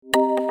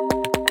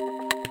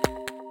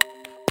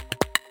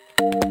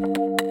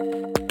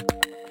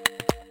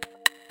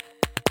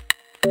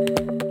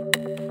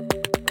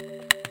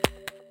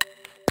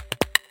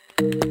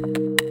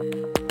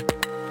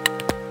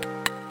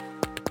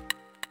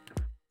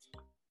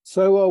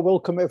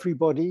Welcome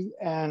everybody,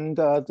 and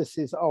this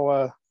is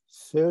our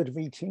third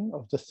meeting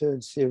of the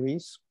third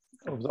series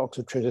of the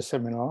Oxford Treasure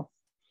Seminar.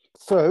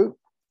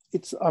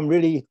 I'm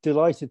really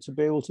delighted to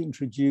be able to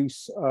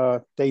introduce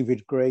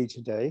David Gray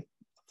today.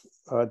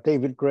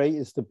 David Gray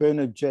is the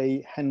Bernard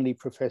J. Henley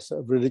Professor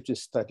of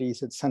Religious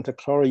Studies at Santa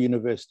Clara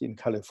University in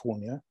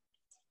California,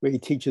 where he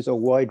teaches a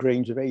wide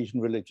range of Asian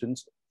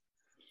religions.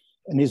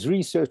 And his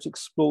research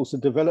explores the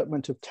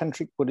development of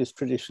tantric Buddhist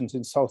traditions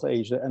in South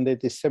Asia and their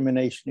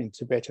dissemination in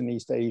Tibet and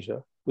East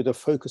Asia, with a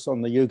focus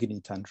on the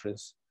Yogini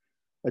Tantras,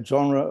 a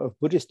genre of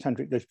Buddhist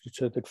tantric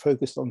literature that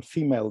focused on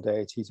female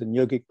deities and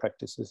yogic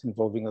practices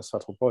involving a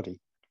subtle body.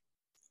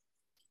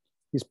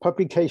 His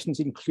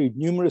publications include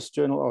numerous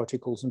journal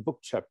articles and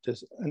book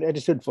chapters, an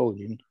edited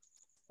volume,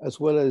 as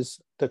well as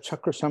the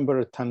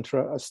Chakrasambhara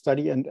Tantra, a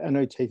study and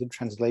annotated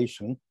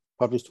translation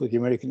published with the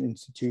American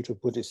Institute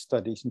of Buddhist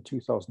Studies in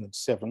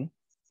 2007,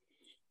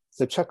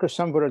 the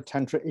Chakrasambhara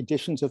Tantra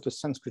editions of the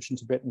Sanskrit and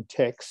Tibetan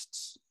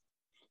texts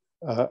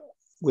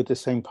with the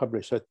same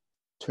publisher,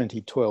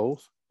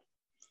 2012,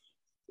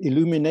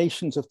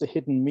 Illuminations of the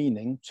Hidden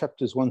Meaning,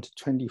 chapters 1 to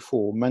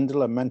 24,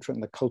 Mandala Mantra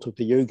and the Cult of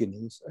the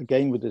Yoginis,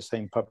 again with the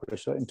same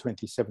publisher in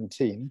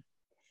 2017,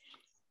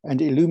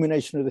 and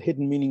Illumination of the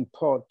Hidden Meaning,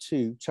 part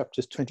 2,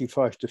 chapters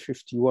 25 to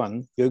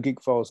 51,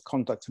 Yogic Vows,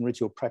 Conduct and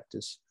Ritual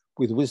Practice,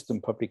 with Wisdom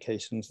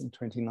Publications in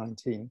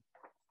 2019.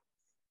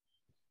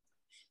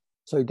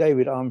 So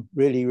David, I'm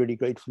really, really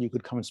grateful you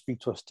could come and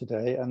speak to us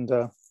today, and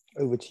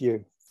over to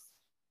you.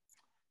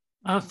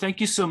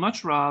 Thank you so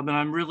much, Rob.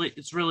 And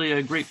it's really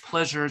a great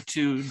pleasure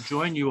to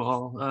join you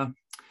all.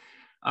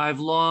 I've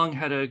long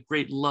had a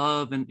great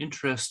love and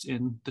interest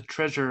in the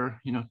treasure,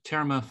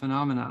 terma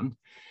phenomenon.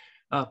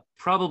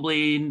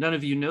 Probably none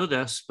of you know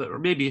this, but or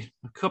maybe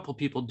a couple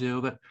people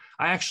do, but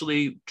I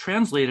actually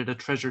translated a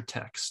treasure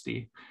text,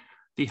 the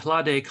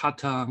Hlade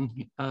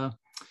Katang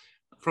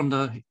from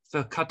the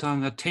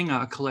Katang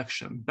Atenga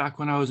collection back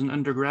when I was an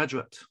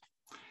undergraduate.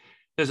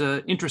 There's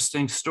an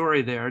interesting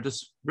story there,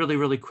 just really,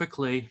 really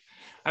quickly.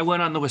 I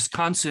went on the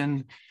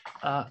Wisconsin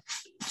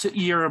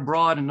year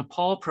abroad in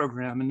Nepal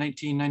program in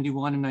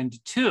 1991 and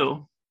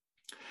 92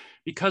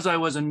 because I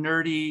was a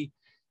nerdy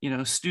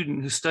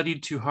student who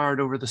studied too hard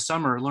over the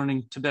summer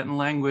learning Tibetan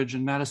language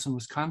in Madison,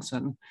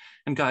 Wisconsin,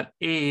 and got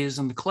A's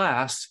in the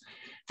class.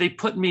 They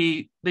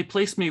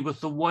placed me with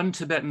the one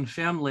Tibetan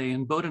family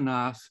in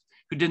Bodhanath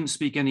who didn't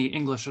speak any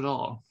English at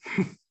all.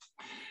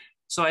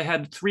 So I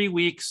had 3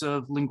 weeks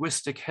of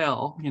linguistic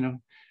hell,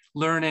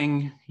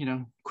 learning,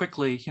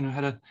 quickly,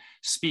 how to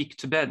speak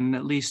Tibetan,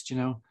 at least,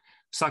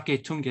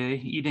 sake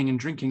tunge, eating and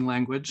drinking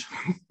language,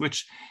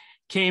 which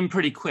came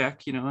pretty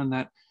quick, in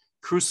that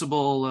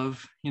crucible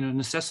of,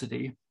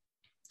 necessity.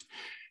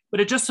 But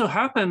it just so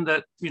happened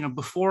that,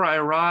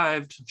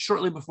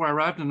 shortly before I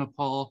arrived in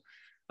Nepal,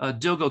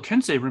 Dilgo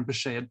Khyentse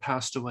Rinpoche had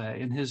passed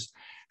away, and his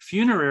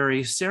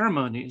funerary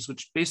ceremonies,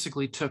 which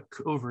basically took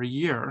over a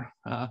year,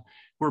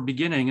 were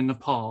beginning in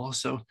Nepal.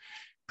 So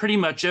pretty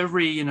much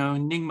every,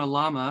 Nyingma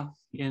Lama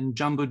in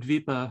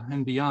Jambudvipa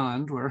and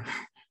beyond were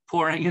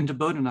pouring into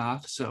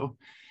Bodhanath. So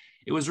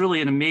it was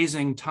really an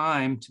amazing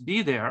time to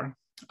be there.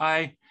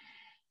 I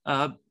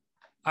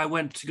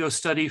went to go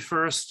study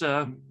first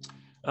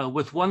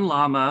with one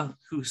Lama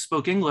who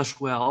spoke English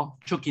well,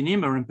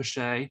 Chokyinima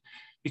Rinpoche.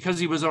 Because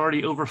he was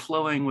already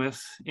overflowing with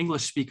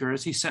English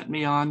speakers, he sent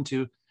me on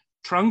to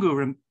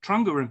Trungpa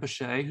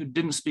Rinpoche, who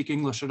didn't speak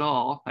English at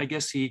all. I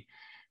guess he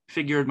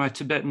figured my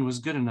Tibetan was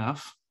good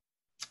enough.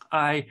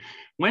 I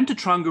went to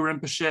Trungpa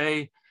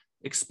Rinpoche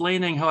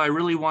explaining how I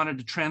really wanted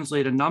to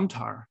translate a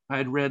Namtar. I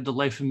had read The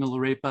Life of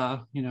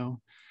Milarepa,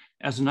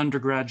 as an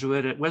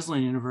undergraduate at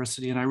Wesleyan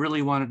University, and I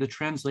really wanted to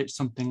translate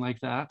something like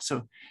that.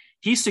 So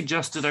he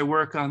suggested I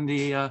work on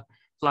the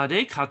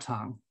Hlade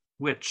Katang,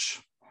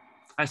 which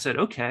I said,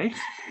 okay,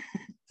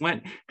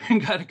 went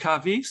and got a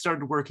copy,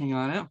 started working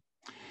on it.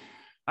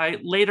 I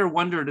later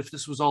wondered if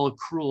this was all a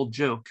cruel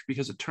joke,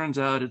 because it turns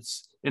out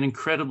it's an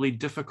incredibly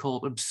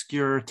difficult,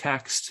 obscure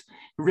text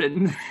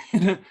written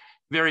in a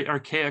very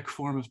archaic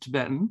form of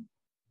Tibetan.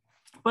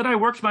 But I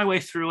worked my way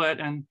through it,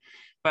 and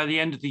by the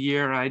end of the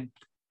year, I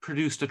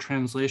produced a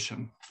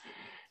translation.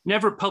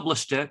 Never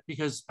published it,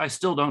 because I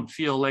still don't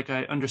feel like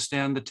I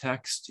understand the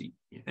text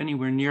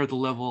anywhere near the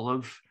level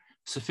of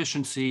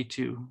sufficiency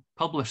to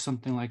publish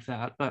something like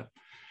that, but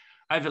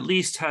I've at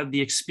least had the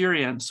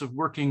experience of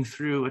working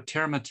through a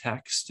terma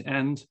text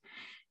and,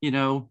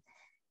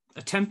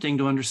 attempting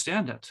to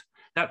understand it.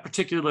 That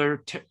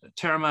particular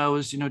terma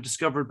was,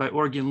 discovered by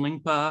Orgyen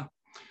Lingpa.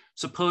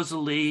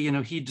 Supposedly,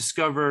 he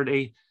discovered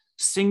a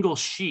single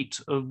sheet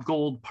of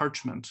gold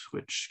parchment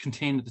which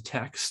contained the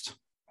text.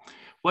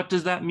 What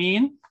does that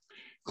mean?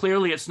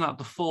 Clearly, it's not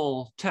the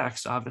full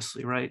text,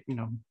 obviously, right?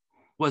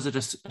 Was it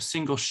a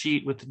single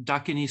sheet with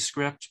Dakini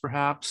script,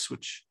 perhaps,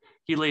 which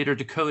he later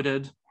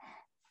decoded?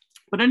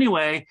 But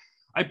anyway,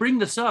 I bring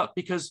this up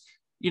because,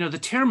 the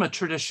Terma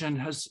tradition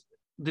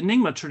the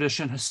Nyingma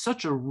tradition has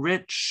such a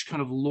rich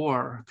kind of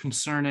lore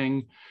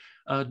concerning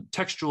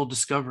textual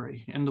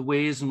discovery and the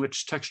ways in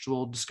which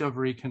textual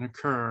discovery can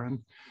occur. And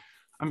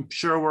I'm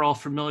sure we're all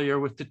familiar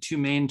with the two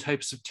main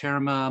types of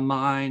terma,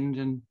 mind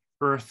and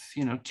earth,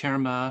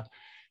 terma,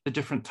 the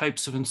different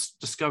types of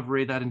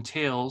discovery that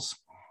entails.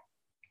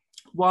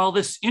 While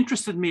this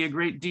interested me a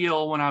great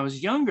deal when I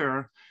was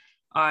younger,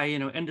 I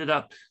ended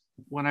up,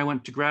 when I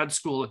went to grad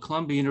school at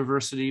Columbia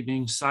University,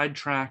 being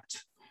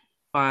sidetracked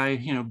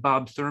by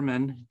Bob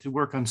Thurman to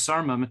work on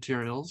Sarma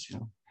materials,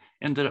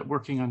 ended up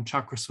working on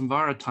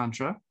Chakrasamvara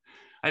Tantra.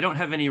 I don't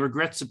have any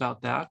regrets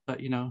about that, but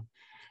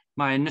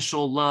my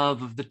initial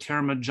love of the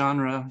terma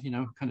genre,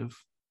 kind of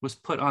was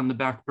put on the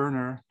back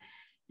burner,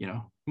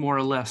 more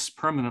or less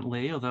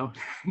permanently, although,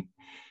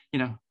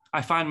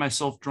 I find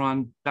myself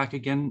drawn back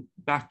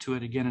to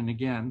it again and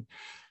again,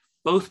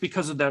 both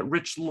because of that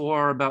rich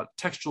lore about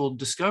textual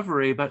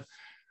discovery, but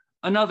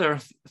another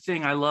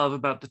thing I love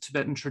about the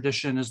Tibetan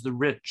tradition is the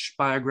rich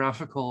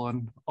biographical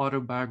and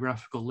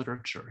autobiographical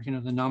literature,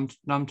 the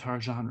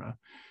Namtar genre.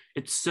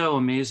 It's so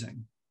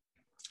amazing.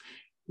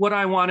 What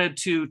I wanted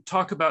to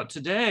talk about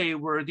today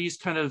were these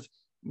kind of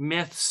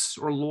myths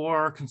or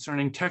lore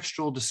concerning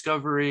textual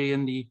discovery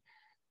in the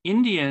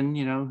Indian,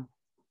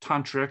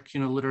 tantric,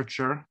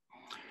 literature.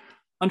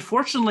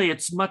 Unfortunately,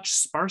 it's much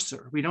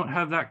sparser. We don't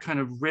have that kind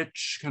of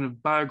rich, kind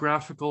of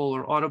biographical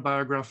or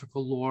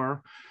autobiographical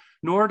lore,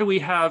 nor do we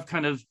have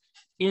kind of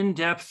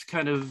in-depth,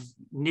 kind of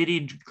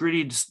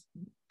nitty-gritty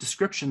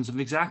descriptions of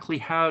exactly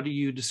how do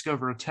you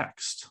discover a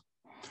text.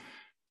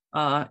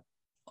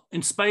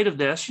 In spite of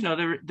this,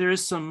 there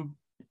is some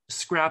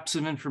scraps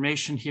of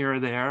information here or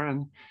there.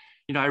 And,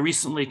 I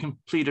recently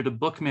completed a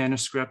book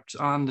manuscript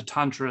on the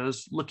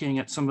Tantras, looking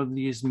at some of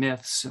these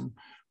myths and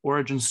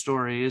origin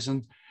stories.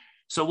 And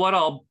so what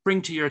I'll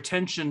bring to your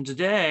attention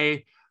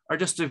today are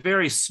just a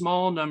very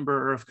small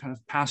number of kind of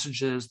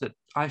passages that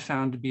I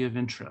found to be of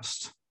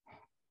interest.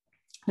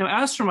 Now,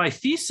 as for my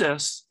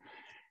thesis,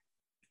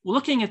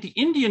 looking at the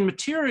Indian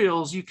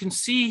materials, you can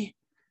see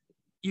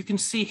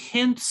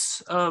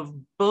hints of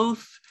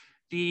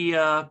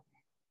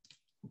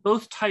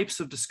both types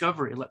of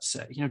discovery, let's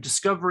say,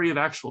 discovery of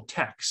actual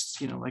texts,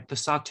 like the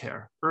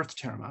sater, earth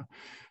terma,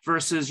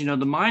 versus,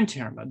 the mind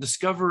terma,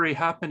 discovery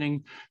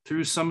happening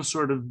through some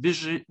sort of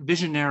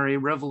visionary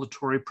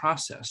revelatory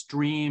process,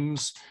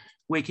 dreams,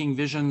 waking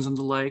visions and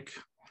the like.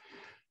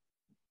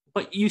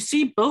 But you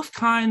see both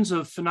kinds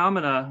of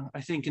phenomena, I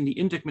think, in the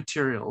Indic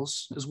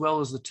materials, as well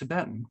as the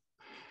Tibetan.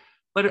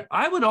 But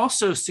I would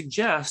also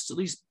suggest, at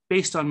least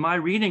based on my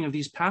reading of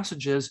these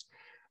passages,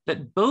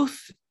 that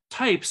both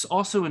types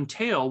also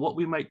entail what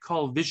we might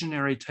call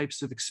visionary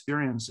types of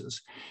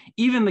experiences.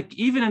 Even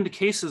in the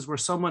cases where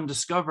someone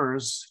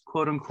discovers,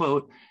 quote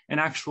unquote, an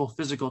actual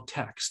physical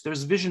text,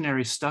 there's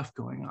visionary stuff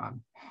going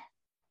on.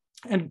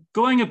 And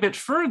going a bit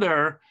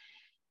further,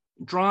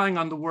 drawing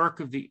on the work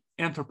of the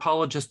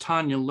anthropologist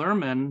Tanya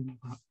Luhrmann,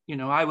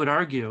 I would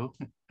argue,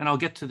 and I'll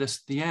get to this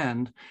at the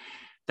end,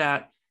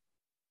 that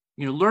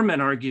Luhrmann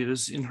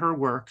argues in her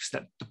works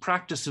that the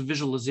practice of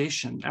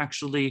visualization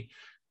actually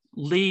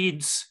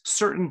leads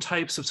certain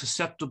types of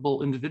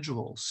susceptible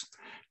individuals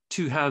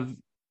to have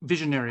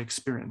visionary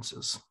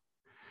experiences.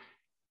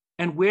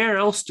 And where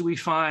else do we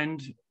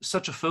find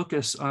such a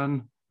focus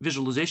on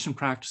visualization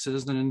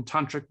practices than in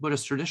tantric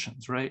Buddhist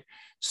traditions, right?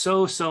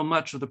 So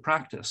much of the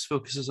practice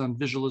focuses on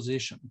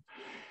visualization.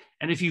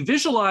 And if you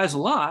visualize a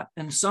lot,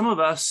 and some of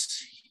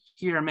us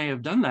here may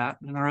have done that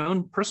in our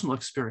own personal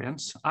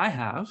experience, I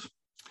have,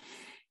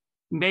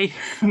 may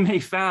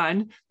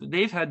find that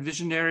they've had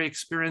visionary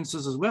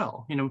experiences as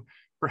well,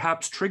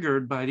 perhaps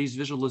triggered by these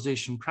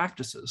visualization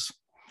practices.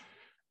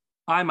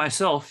 I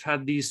myself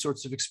had these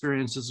sorts of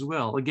experiences as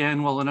well.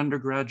 Again, while an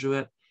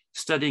undergraduate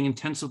studying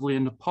intensively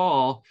in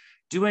Nepal,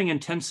 doing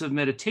intensive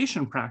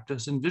meditation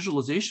practice and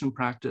visualization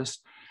practice,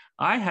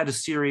 I had a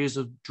series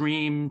of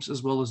dreams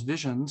as well as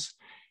visions,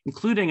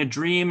 including a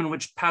dream in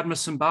which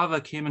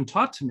Padmasambhava came and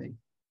taught to me.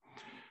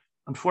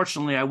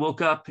 Unfortunately, I woke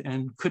up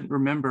and couldn't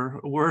remember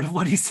a word of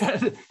what he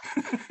said.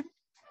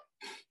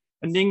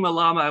 And Nyingma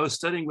Lama I was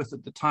studying with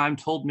at the time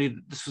told me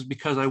that this was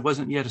because I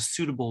wasn't yet a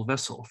suitable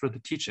vessel for the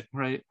teaching,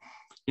 right?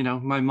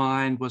 My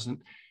mind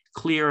wasn't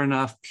clear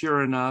enough,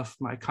 pure enough,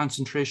 my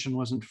concentration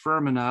wasn't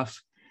firm enough,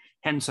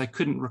 hence I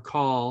couldn't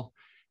recall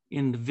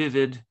in the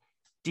vivid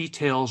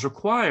details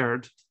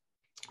required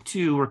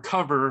to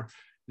recover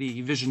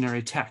the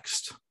visionary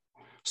text.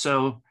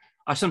 So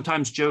I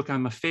sometimes joke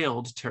I'm a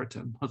failed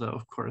Terten, although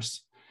of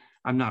course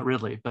I'm not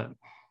really, but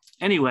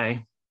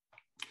anyway.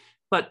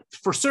 But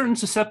for certain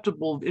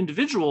susceptible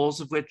individuals,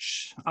 of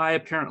which I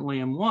apparently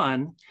am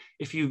one,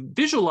 if you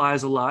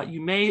visualize a lot, you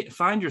may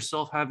find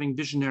yourself having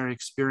visionary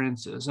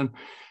experiences. And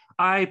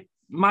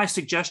my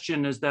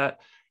suggestion is that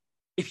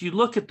if you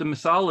look at the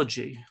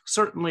mythology,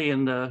 certainly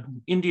in the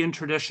Indian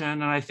tradition,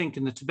 and I think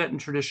in the Tibetan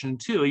tradition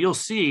too, you'll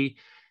see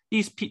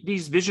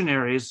these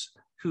visionaries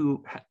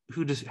who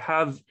just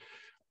have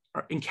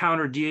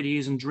encounter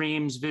deities and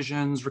dreams,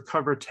 visions,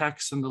 recover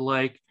texts and the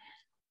like.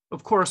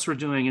 Of course, we're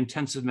doing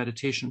intensive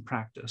meditation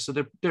practice. So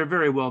there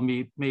very well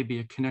may be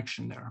a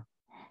connection there.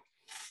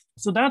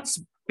 So that's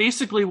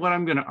basically what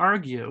I'm going to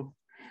argue.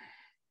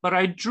 But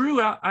I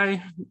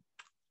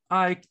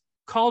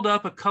called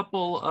up a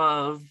couple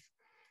of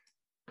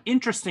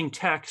interesting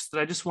texts that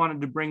I just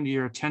wanted to bring to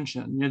your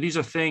attention. These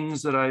are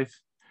things that I've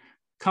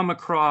come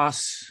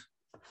across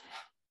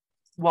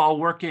while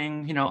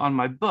working, on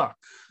my book.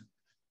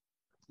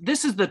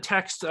 This is the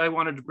text I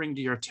wanted to bring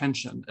to your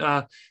attention.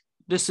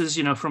 This is,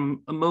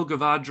 from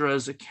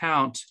Amoghavajra's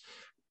account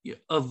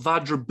of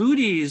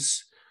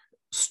Vajrabhudi's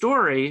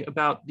story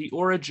about the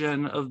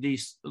origin of the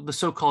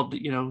so-called,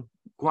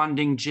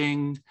 Guanding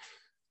Jing,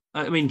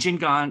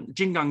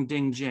 Jingang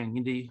Ding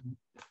Jing, the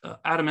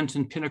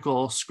Adamantine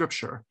Pinnacle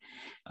scripture,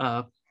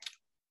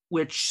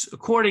 which,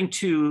 according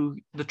to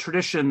the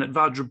tradition that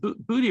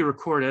Vajrabhuti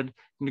recorded,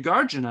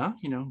 Nagarjuna,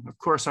 of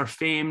course, our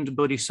famed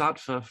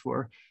bodhisattva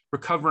for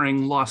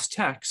recovering lost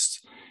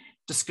texts,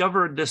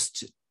 discovered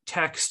this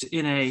text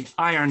in a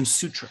iron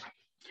sutra.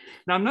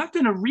 Now, I'm not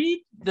going to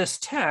read this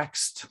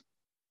text,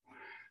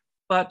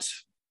 but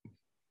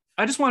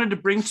I just wanted to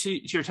bring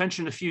to your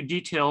attention a few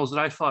details that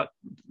I thought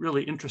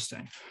really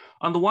interesting.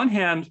 On the one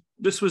hand,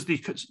 this was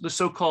the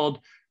so-called,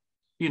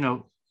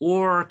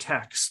 or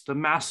text, the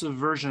massive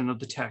version of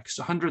the text,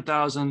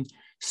 100,000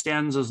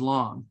 stanzas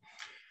long.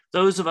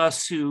 Those of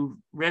us who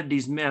read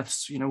these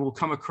myths, will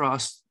come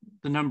across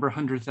the number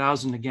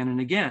 100,000 again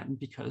and again,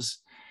 because,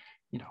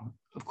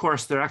 of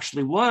course, there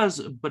actually was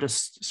a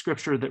Buddhist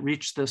scripture that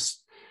reached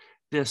this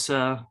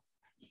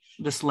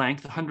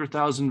length,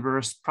 100,000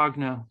 verse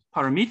Prajna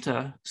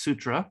Paramita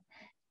Sutra.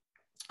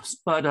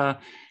 But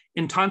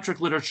in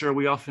tantric literature,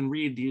 we often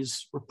read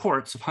these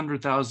reports of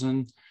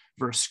 100,000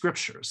 verse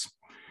scriptures.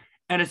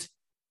 And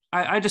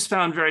I just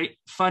found very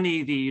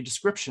funny the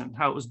description,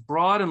 how it was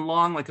broad and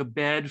long like a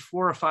bed,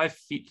 4 or 5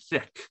 feet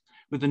thick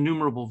with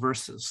innumerable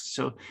verses.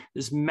 So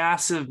this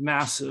massive,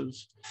 massive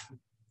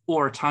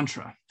or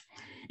tantra.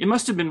 It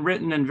must have been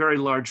written in very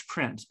large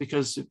print,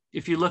 because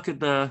if you look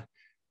at the,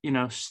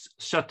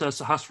 Shata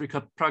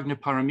Sahasrika Prajna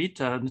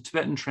Paramita in the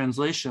Tibetan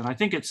translation, I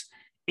think it's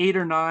 8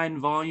 or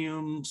 9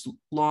 volumes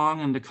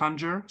long in the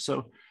Kanjur.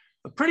 So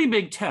a pretty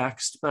big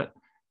text, but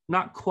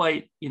not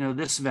quite,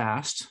 this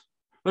vast.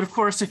 But of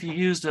course, if you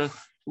used a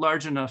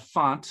large enough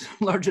font,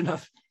 large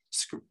enough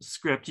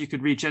script, you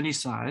could reach any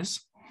size.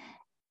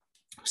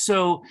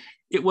 So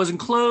it was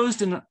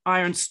enclosed in an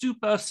iron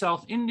stupa,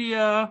 South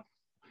India.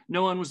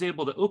 No one was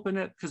able to open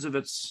it because of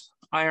its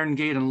iron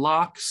gate and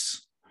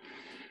locks.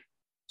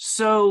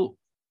 So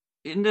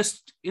in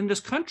this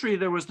country,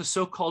 there was the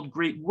so-called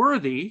Great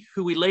Worthy,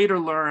 who we later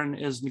learn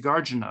is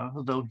Nagarjuna,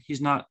 although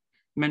he's not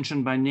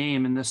mentioned by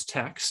name in this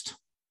text.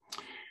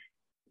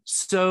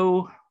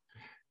 So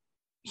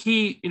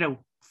he,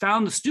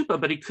 found the stupa,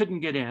 but he couldn't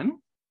get in.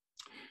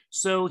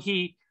 So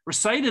he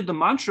recited the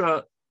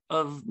mantra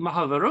of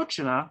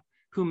Mahavarochana,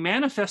 who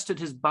manifested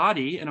his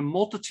body in a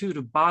multitude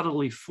of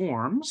bodily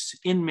forms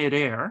in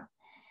midair.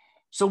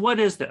 So what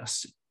is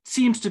this? It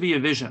seems to be a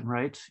vision,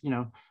 right?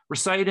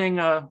 Reciting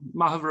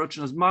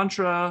Mahavarochana's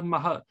mantra,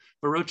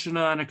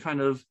 Mahavarochana, and a kind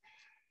of,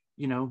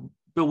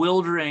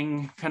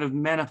 bewildering kind of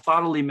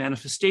bodily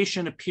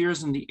manifestation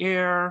appears in the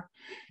air,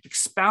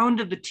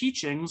 expounded the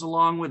teachings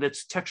along with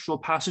its textual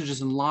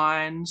passages and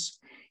lines.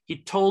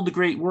 He told the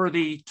Great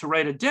Worthy to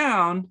write it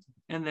down,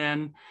 and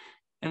then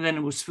when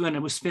it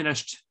was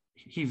finished,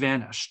 he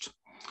vanished.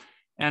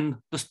 And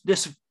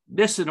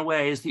this in a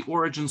way is the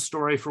origin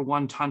story for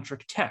one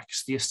tantric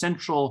text, the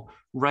essential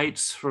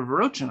rites for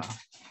Varochana,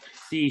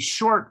 the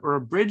short or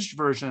abridged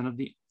version of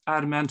the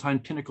Adamantine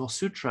Pinnacle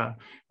Sutra,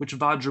 which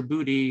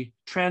Vajrabhuti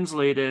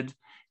translated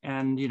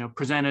and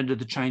presented to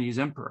the Chinese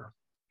emperor.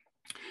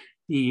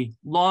 The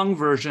long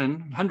version,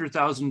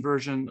 100,000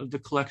 version of the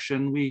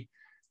collection, we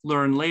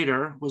learn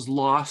later, was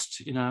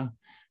lost in a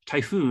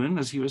typhoon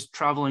as he was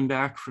traveling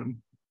back from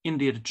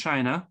India to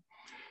China.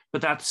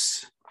 But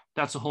that's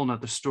a whole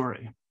nother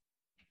story.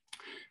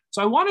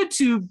 So I wanted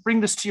to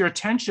bring this to your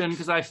attention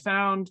because I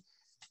found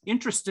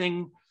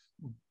interesting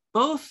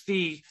both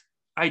the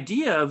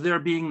idea of there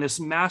being this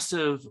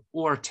massive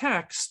or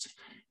text,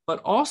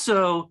 but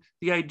also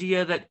the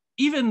idea that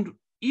even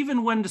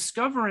when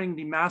discovering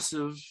the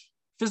massive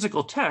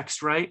physical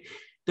text, right,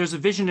 there's a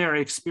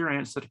visionary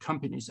experience that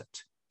accompanies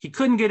it. He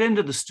couldn't get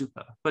into the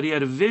stupa, but he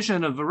had a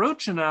vision of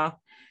Varochana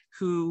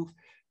who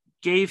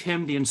gave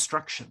him the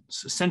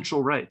instructions,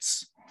 essential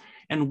rites.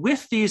 And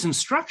with these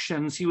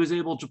instructions, he was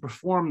able to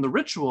perform the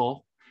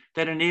ritual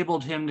that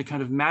enabled him to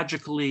kind of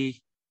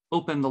magically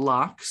open the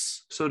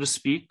locks, so to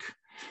speak,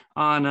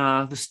 on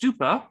the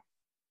stupa.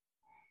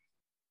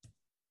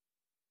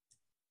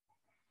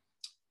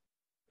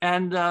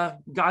 And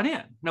got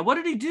in. Now, what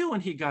did he do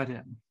when he got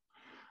in?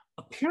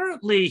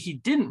 Apparently, he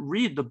didn't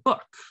read the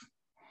book.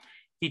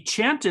 He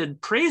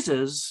chanted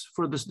praises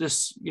for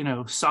this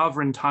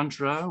sovereign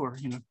tantra, or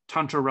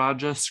Tantra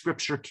Raja,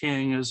 scripture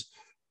king, as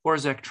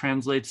Horzek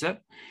translates it.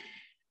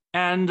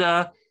 And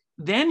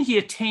then he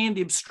attained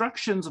the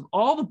instructions of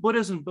all the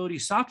Buddhas and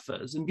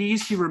Bodhisattvas, and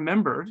these he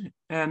remembered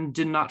and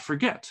did not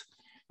forget.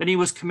 Then he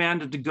was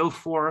commanded to go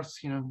forth,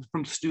 from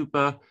the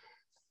stupa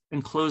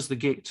and close the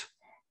gate.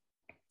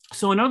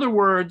 So in other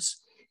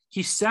words,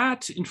 he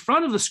sat in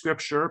front of the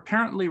scripture,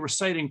 apparently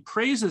reciting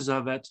praises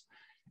of it,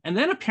 and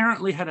then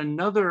apparently had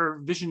another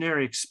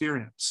visionary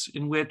experience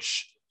in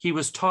which he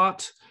was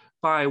taught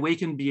by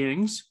awakened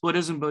beings,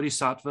 Buddhas and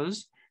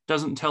Bodhisattvas,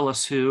 doesn't tell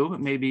us who,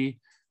 maybe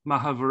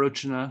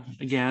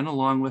Mahavarochana again,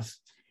 along with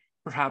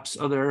perhaps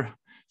other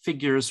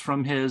figures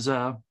from his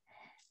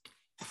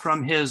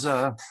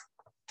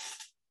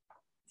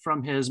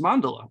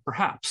mandala,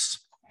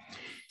 perhaps.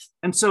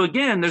 And so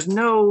again, there's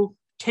no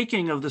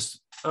taking of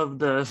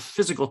the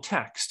physical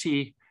text.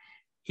 He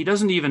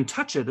doesn't even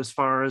touch it as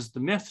far as the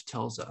myth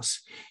tells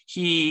us.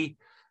 He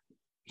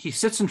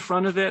sits in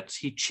front of it,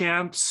 he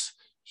chants,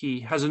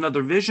 he has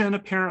another vision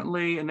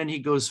apparently, and then he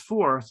goes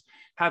forth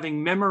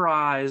having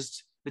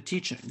memorized the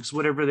teachings,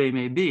 whatever they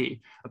may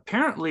be.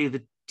 Apparently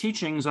the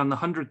teachings on the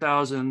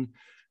 100,000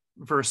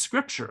 verse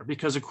scripture,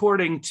 because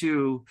according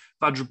to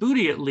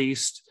Vajrabhuti at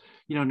least,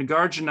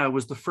 Nagarjuna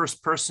was the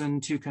first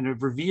person to kind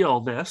of reveal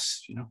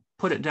this,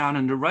 put it down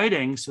into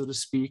writing, so to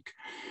speak.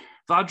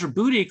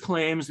 Vajrabhuti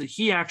claims that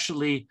he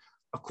actually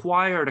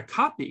acquired a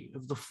copy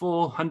of the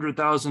full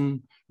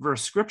 100,000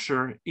 verse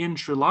scripture in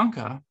Sri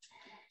Lanka,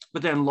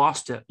 but then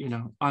lost it,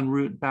 en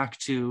route back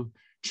to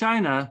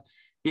China,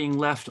 being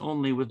left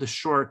only with the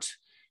short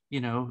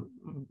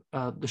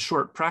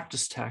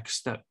practice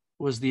text that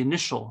was the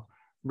initial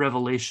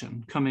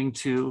revelation coming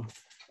to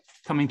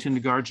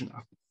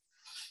Nagarjuna.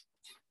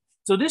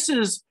 So this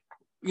is,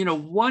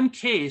 one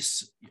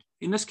case.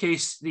 In this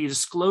case, the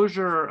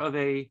disclosure of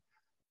a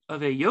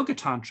yoga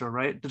tantra,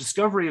 right? The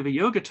discovery of a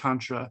yoga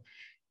tantra,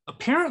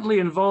 apparently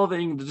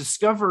involving the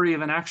discovery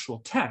of an actual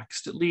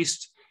text. At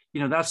least,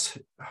 that's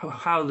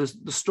how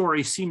the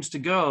story seems to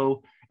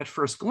go at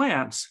first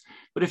glance.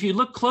 But if you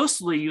look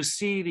closely, you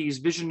see these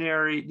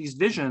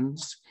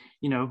visions,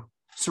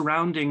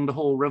 surrounding the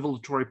whole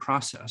revelatory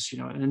process.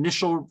 An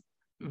initial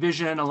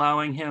vision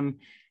allowing him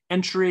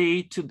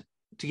entry to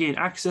gain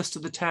access to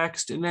the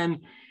text, and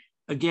then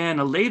again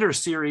a later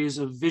series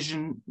of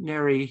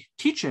visionary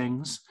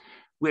teachings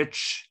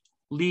which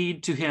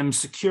lead to him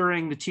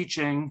securing the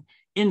teaching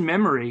in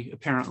memory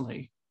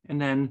apparently, and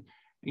then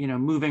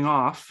moving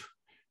off,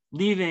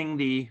 leaving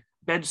the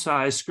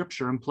bedside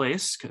scripture in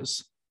place,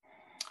 because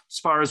as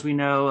far as we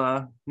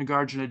know,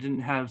 Nagarjuna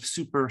didn't have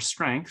super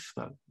strength,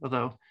 but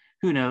although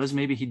who knows,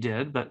 maybe he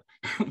did, but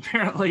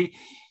apparently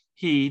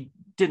he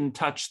didn't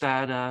touch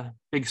that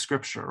big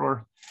scripture,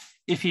 or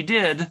if he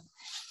did,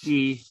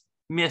 the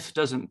myth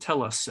doesn't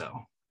tell us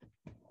so.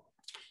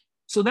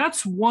 So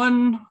that's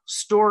one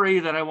story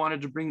that I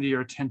wanted to bring to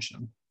your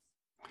attention.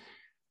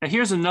 Now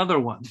here's another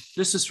one.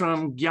 This is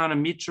from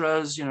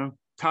Gyanamitra's,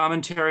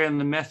 commentary on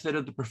the method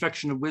of the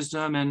perfection of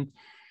wisdom and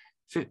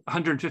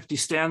 150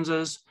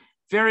 stanzas.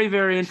 Very,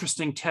 very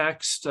interesting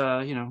text.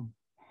 As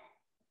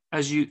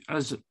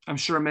I'm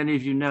sure many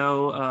of you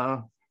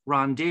know,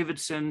 Ron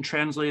Davidson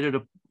translated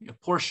a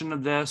portion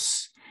of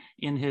this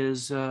in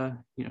his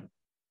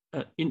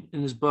in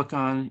his book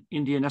on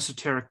Indian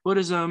esoteric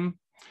Buddhism.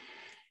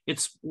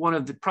 It's one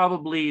of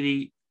probably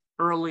the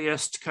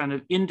earliest kind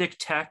of Indic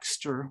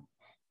text, or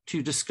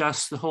to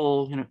discuss the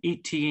whole,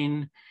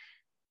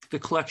 the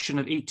collection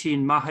of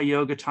 18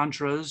 Mahayoga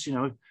Tantras,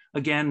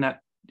 again, that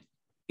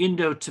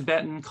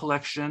Indo-Tibetan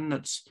collection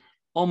that's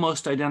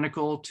almost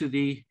identical to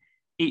the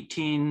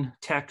 18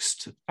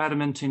 text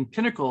Adamantine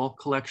Pinnacle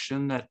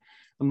collection that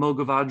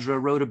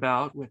Amoghavajra wrote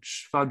about,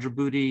 which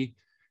Vajrabhuti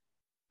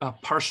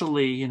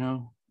partially,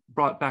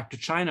 brought back to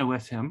China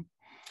with him.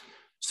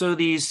 So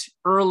these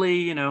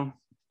early,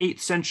 8th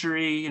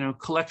century,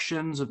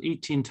 collections of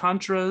 18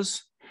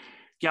 tantras,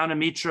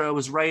 Gyanamitra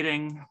was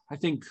writing, I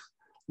think,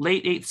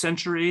 late 8th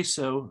century,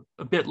 so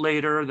a bit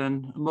later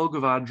than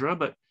Amoghavajra,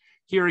 but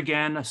here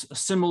again, a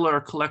similar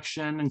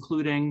collection,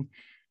 including,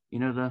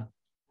 the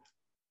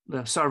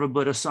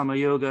Sarvabhuta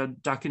Samayoga,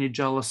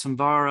 Dakinijala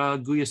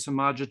Samvara, Guhya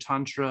Samaja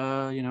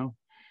Tantra,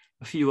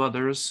 a few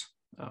others,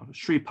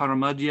 Sri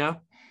Paramadya.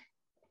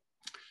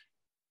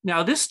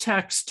 Now, this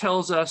text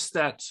tells us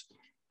that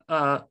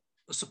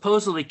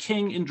supposedly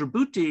King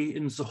Indrabhuti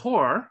in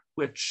Zahor,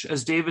 which,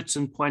 as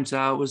Davidson points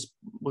out, was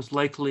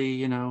likely,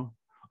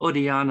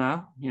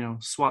 Odiyana,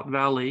 Swat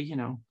Valley,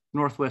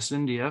 Northwest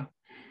India,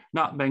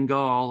 not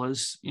Bengal,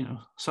 as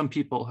some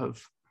people have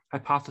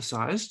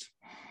hypothesized,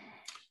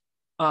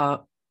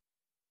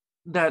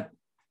 that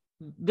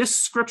this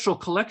scriptural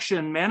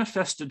collection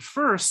manifested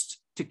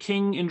first to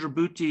King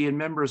Indrabhuti and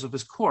members of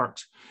his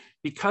court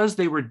because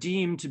they were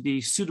deemed to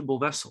be suitable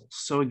vessels.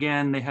 So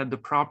again, they had the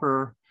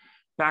proper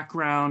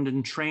background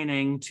and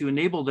training to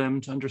enable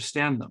them to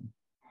understand them.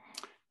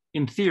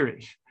 In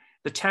theory,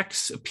 the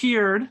texts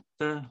appeared,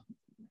 the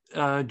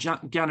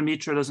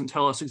Gyanamitra doesn't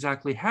tell us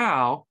exactly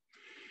how,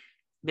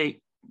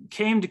 they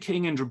came to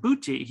King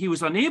Indrabhuti. He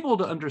was unable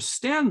to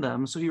understand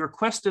them, so he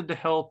requested the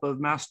help of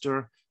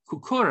Master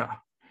Kukura,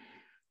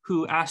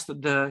 who asked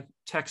that the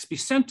text be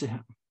sent to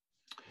him.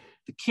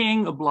 The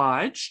king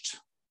obliged,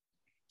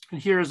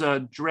 and here's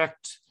a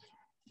direct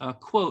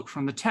quote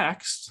from the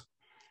text.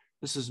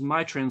 This is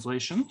my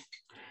translation.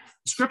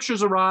 The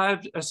scriptures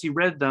arrived as he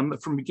read them,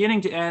 but from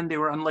beginning to end, they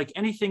were unlike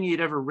anything he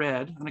had ever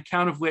read, on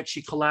account of which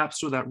he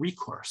collapsed without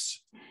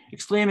recourse.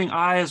 Exclaiming,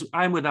 I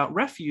am without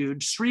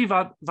refuge, Sri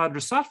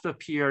Vajrasattva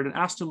appeared and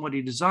asked him what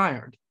he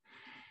desired.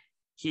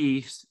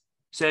 He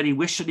said he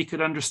wished that he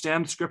could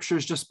understand the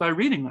scriptures just by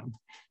reading them.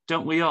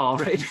 Don't we all,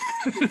 right?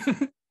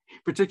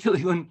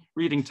 Particularly when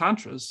reading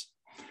tantras.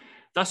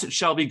 Thus it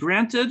shall be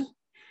granted.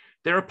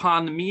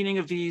 Thereupon the meaning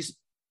of these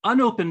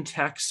unopened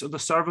texts of the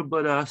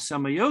Sarvabhuta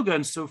Samayoga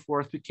and so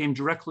forth became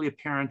directly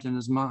apparent in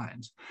his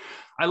mind.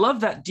 I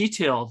love that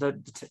detail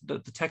that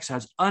the text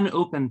has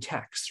unopened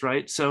texts,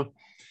 right? So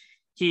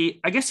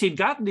I guess he'd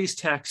gotten these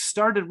texts,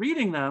 started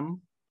reading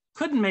them,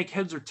 couldn't make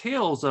heads or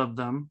tails of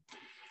them,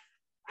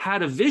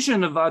 had a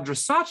vision of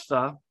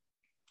Vajrasattva,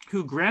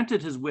 who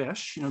granted his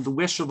wish, the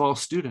wish of all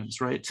students,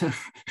 right? To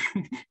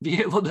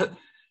be able to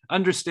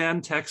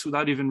understand texts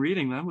without even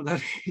reading them,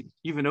 without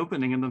even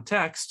opening in the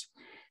text,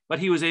 but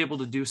he was able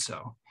to do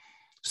so.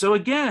 So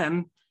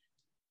again,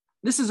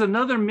 this is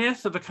another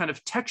myth of a kind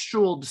of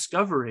textual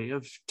discovery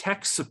of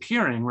texts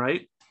appearing,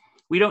 right?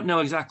 We don't know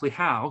exactly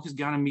how, because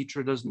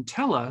Gyanamitra doesn't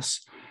tell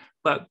us,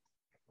 but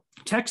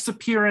texts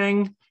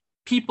appearing,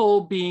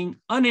 people being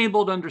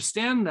unable to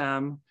understand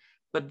them,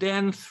 but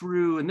then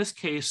through, in this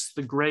case,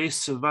 the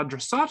grace of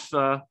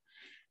Vajrasattva,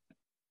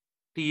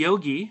 the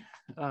yogi,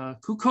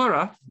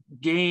 Kukura,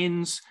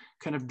 gains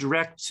kind of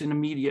direct and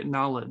immediate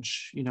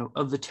knowledge,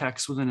 of the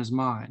text within his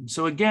mind.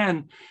 So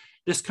again,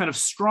 this kind of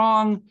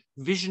strong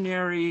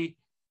visionary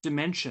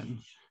dimension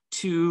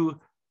to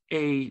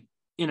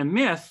in a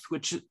myth,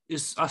 which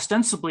is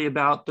ostensibly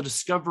about the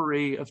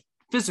discovery of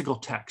physical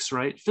texts,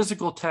 right?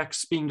 Physical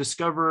texts being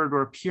discovered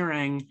or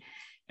appearing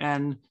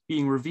and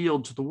being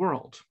revealed to the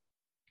world.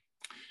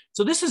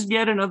 So this is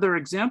yet another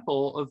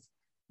example of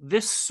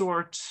this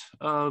sort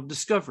of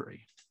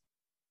discovery.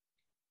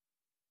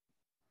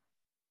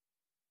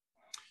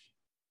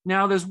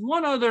 Now, there's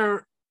one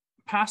other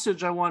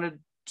passage I wanted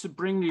to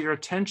bring to your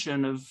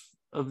attention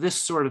of this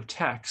sort of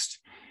text.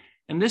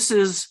 And this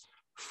is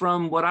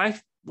from what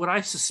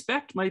I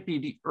suspect might be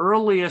the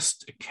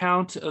earliest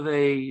account of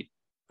a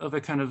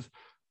kind of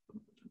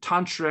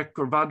tantric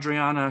or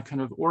Vajrayana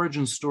kind of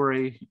origin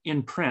story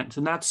in print.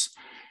 And that's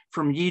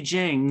from Yi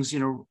Jing's,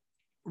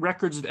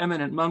 records of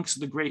eminent monks of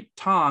the Great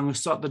Tang who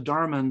sought the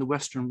Dharma in the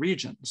Western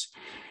regions.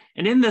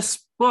 And in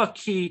this book,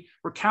 he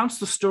recounts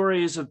the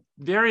stories of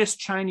various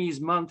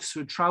Chinese monks who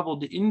had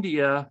traveled to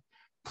India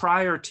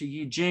prior to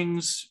Yi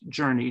Jing's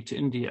journey to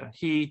India.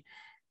 He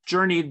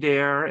journeyed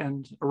there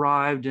and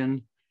arrived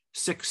in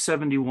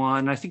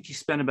 671. I think he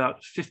spent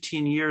about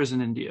 15 years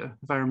in India,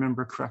 if I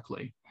remember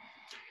correctly.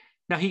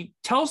 Now, he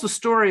tells the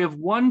story of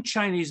one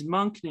Chinese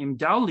monk named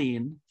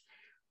Daolin,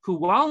 who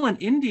while in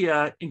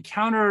India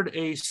encountered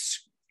a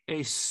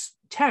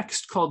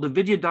text called the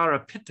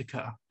Vidyadhara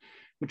Pitaka,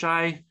 which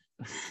I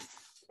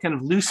kind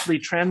of loosely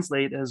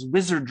translate as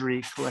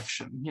wizardry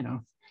collection,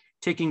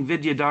 taking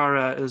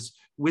Vidyadhara as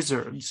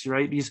wizards,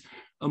 right? These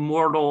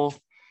immortal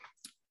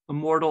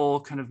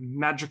kind of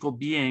magical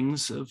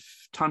beings of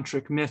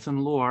tantric myth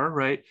and lore,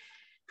 right?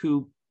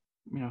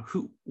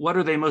 What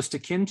are they most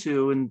akin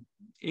to in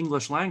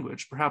English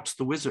language? Perhaps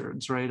the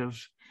wizards, right?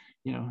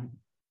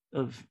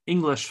 Of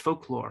English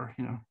folklore,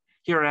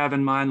 Here I have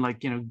in mind,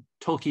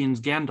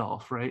 Tolkien's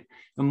Gandalf, right?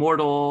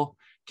 Immortal,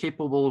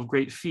 capable of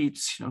great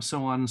feats,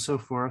 so on and so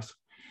forth.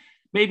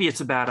 Maybe it's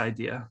a bad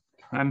idea.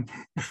 I'm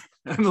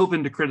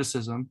open to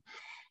criticism.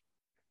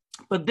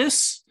 But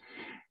this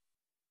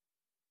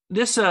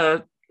is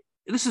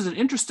an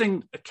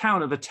interesting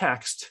account of a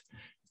text.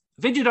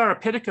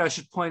 Vidyadhara Pitaka, I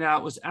should point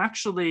out, was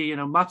actually,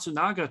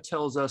 Matsunaga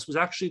tells us, was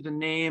actually the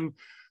name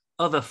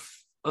of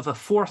a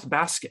fourth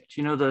basket,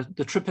 the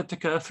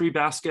Tripitaka, 3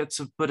 baskets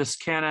of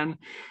Buddhist canon.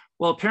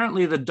 Well,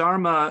 apparently the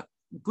Dharma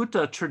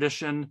Gutta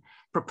tradition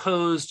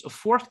proposed a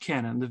 4th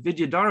canon, the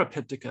Vidyadhara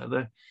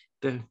Pitaka,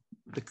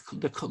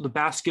 the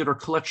basket or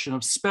collection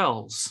of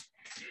spells,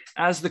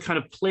 as the kind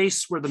of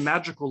place where the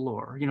magical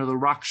lore, the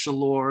Raksha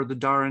lore, the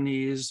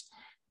Dharanis,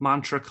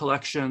 mantra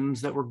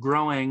collections that were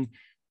growing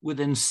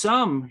within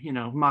some,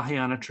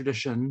 Mahayana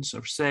traditions,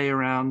 or say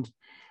around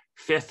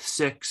 5th,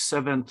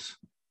 6th,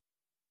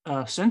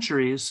 7th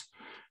centuries,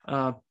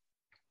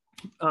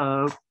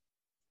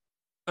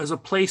 as a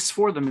place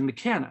for them in the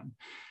canon.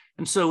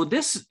 And so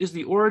this is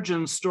the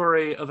origin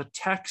story of a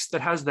text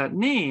that has that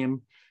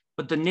name,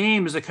 but the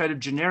name is a kind of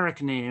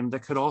generic name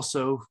that could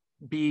also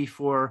be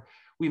for,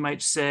 we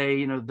might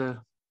say, the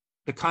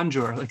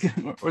Kanjur,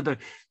 or the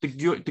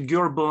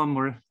Gyorbum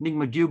or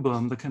Nyingma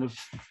Gyubum, the kind of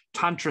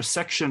Tantra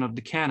section of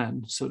the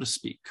canon, so to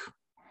speak.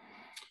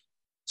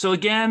 So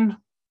again,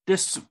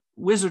 this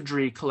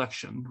wizardry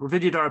collection, or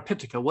Vidyadhara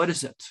Pitaka, what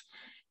is it?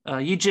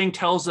 Yi Jing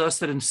tells us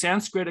that in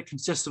Sanskrit, it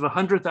consists of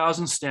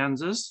 100,000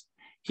 stanzas.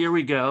 Here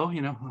we go,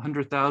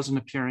 100,000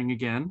 appearing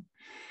again.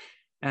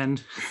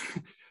 And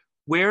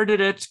where did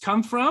it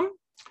come from?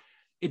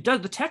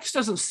 The text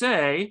doesn't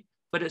say,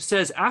 but it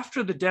says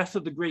after the death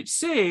of the great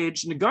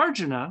sage,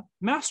 Nagarjuna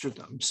mastered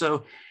them.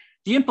 So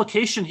the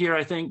implication here,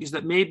 I think, is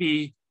that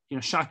maybe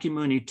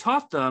Shakyamuni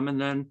taught them, and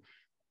then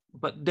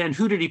but then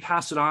who did he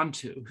pass it on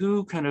to?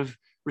 Who kind of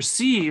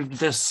received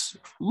this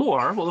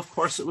lore? Well, of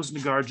course, it was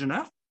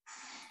Nagarjuna.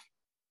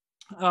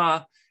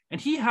 And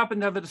he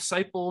happened to have a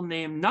disciple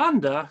named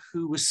Nanda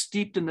who was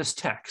steeped in this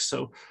text.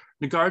 So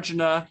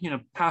Nagarjuna,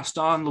 passed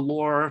on the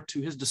lore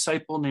to his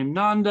disciple named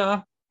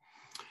Nanda.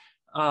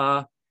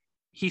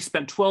 He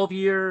spent 12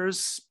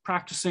 years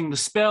practicing the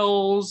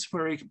spells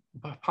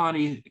whereupon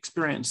he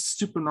experienced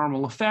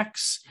supernormal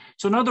effects.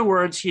 So in other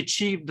words, he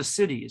achieved the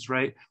siddhis,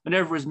 right?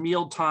 Whenever it was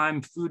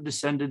mealtime, food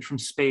descended from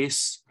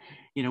space.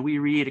 We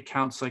read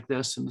accounts like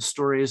this in the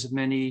stories of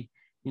many,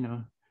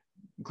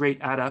 great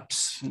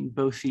adepts in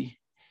both the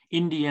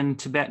Indian,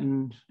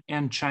 Tibetan,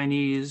 and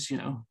Chinese,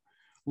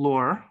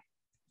 lore.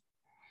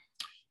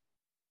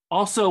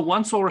 Also,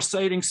 once while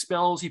reciting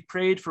spells, he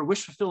prayed for a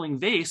wish-fulfilling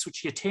vase, which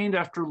he attained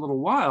after a little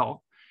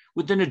while.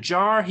 Within a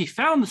jar, he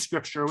found the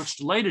scripture, which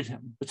delighted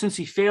him. But since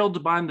he failed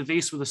to bind the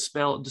vase with a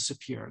spell, it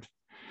disappeared.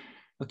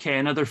 Okay,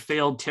 another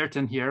failed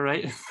Terten here,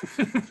 right?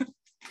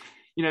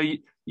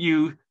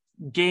 You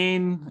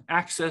gain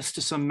access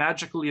to some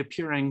magically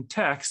appearing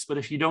text, but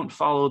if you don't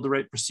follow the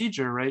right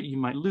procedure, right, you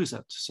might lose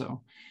it.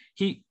 So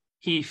he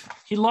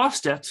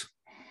lost it.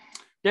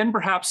 Then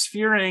perhaps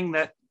fearing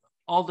that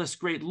all this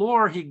great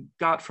lore he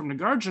got from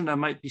Nagarjuna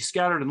might be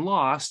scattered and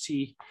lost,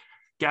 he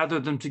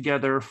gathered them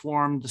together,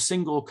 formed a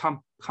single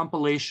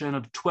compilation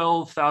of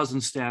 12,000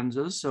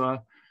 stanzas, so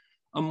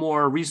a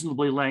more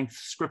reasonably length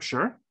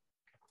scripture.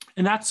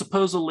 And that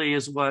supposedly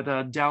is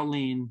what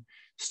Dowling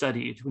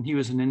studied when he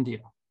was in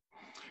India.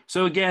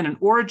 So again, an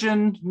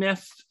origin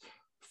myth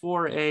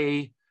for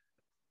a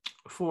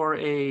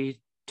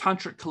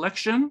tantric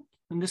collection,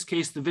 in this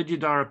case, the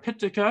Vidyadhara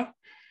Pitaka,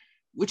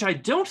 which I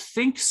don't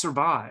think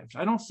survived.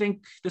 I don't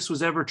think this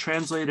was ever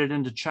translated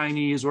into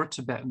Chinese or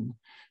Tibetan.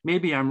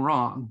 Maybe I'm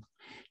wrong.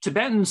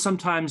 Tibetans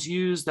sometimes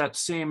use that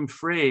same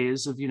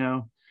phrase of,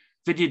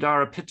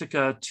 Vidyadhara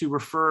Pitaka to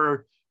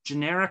refer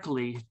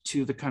generically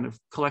to the kind of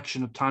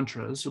collection of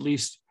tantras, at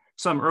least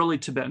some early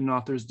Tibetan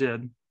authors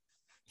did.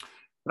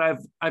 But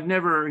I've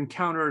never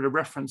encountered a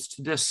reference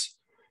to this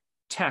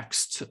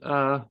text.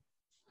 I've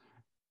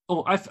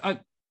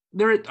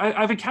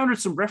encountered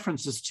some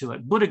references to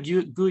it. Buddha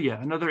Guya,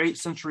 another 8th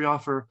century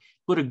author,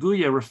 Buddha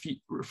Guya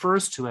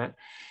refers to it.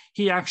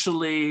 He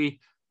actually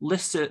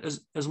lists it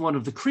as one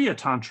of the Kriya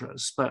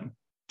Tantras, but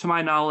to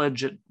my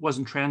knowledge, it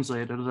wasn't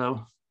translated,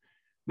 although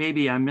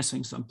maybe I'm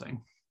missing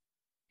something.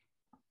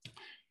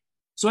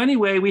 So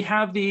anyway, we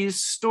have these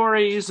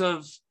stories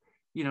of,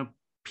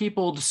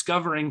 people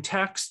discovering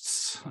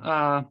texts,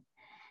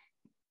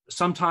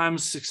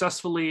 sometimes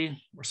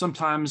successfully or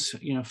sometimes,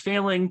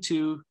 failing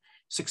to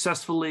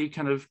successfully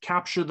kind of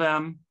capture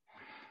them.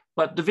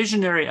 But the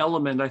visionary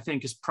element, I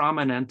think, is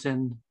prominent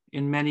in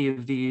many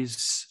of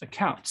these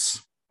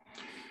accounts.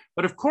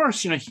 But of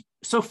course,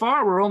 so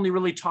far we're only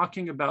really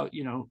talking about,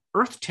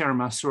 earth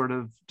terma sort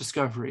of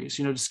discoveries,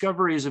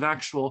 discoveries of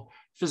actual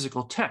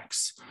physical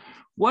texts.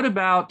 What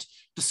about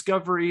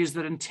discoveries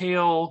that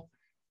entail,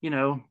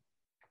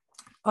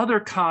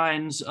 other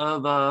kinds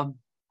of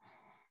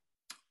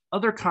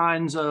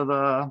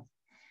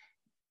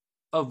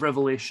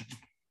revelation?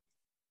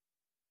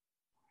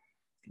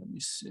 Let me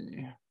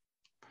see.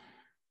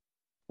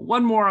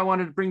 One more I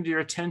wanted to bring to your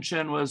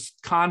attention was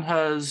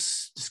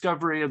Kanha's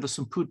discovery of the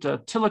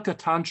Samputa Tilaka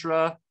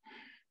Tantra.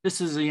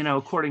 This is,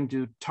 according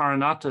to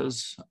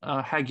Taranatha's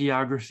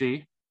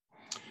hagiography.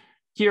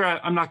 Here,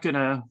 I'm not going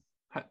to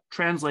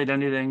translate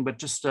anything, but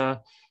just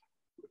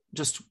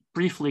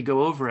briefly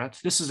go over it.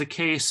 This is a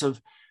case of,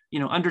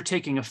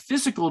 undertaking a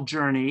physical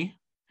journey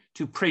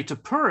to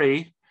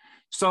Prayitapuri,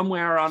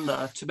 somewhere on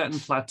the Tibetan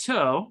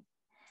plateau.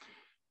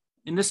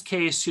 In this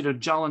case,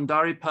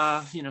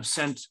 Jalandharipa,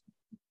 sent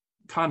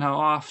Kanha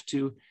off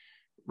to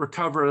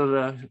recover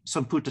the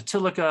Samputa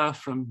Tilaka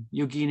from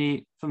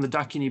the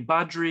Dakini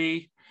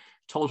Badri,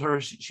 told her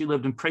she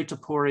lived in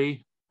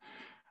Prayitapuri.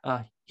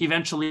 He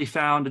eventually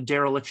found a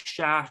derelict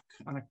shack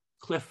on a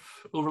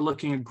cliff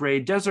overlooking a gray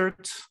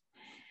desert.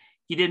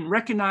 He didn't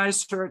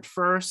recognize her at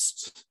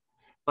first,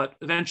 but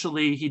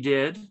eventually he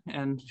did,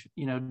 and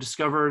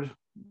discovered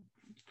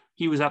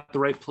he was at the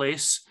right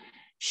place.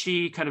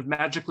 She kind of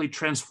magically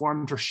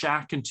transformed her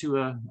shack into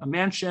a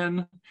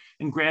mansion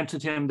and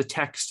granted him the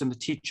text and the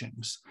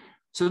teachings.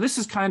 So this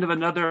is kind of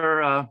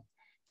another,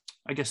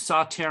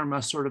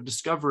 saterma sort of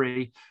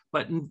discovery,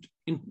 but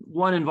in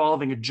one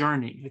involving a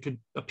journey, like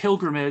a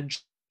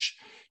pilgrimage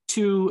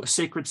to a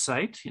sacred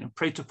site.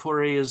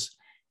 Prayitapuri is,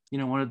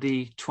 one of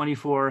the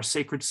 24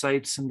 sacred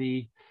sites in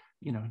the,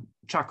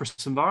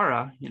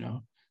 Chakrasamvara,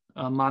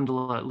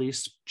 mandala at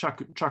least,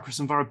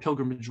 Chakrasamvara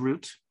pilgrimage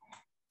route.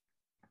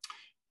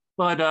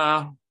 But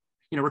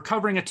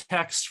recovering a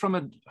text from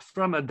a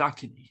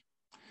Dakini.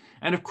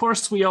 And of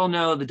course, we all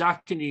know the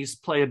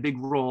Dakinis play a big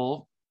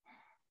role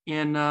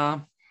in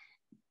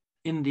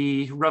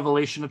the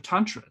revelation of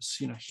tantras.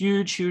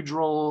 Huge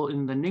role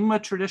in the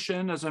Nyingma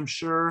tradition, as I'm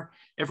sure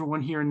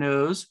everyone here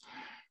knows.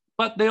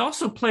 But they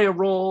also play a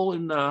role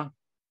in the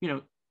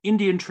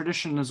Indian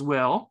tradition as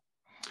well.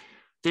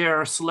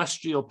 Their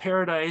celestial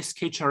paradise,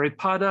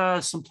 Kecharipada,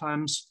 is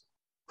sometimes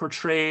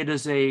portrayed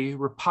as a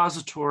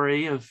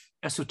repository of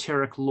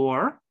esoteric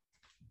lore.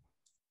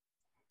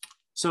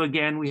 So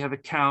again, we have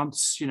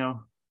accounts,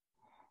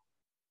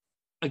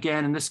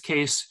 again, in this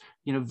case,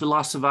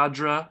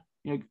 Vilasavadra,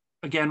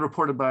 again,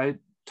 reported by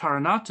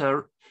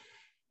Taranatha,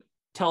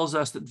 tells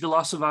us that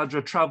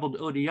Vilasavadra traveled to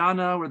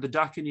Odiyana, where the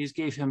Dakinis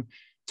gave him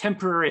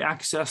temporary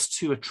access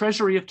to a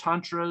treasury of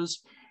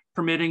tantras,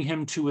 permitting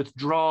him to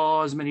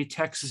withdraw as many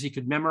texts as he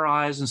could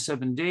memorize in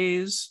 7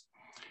 days.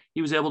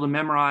 He was able to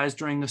memorize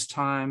during this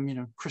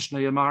time, Krishna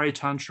Yamari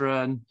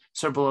Tantra and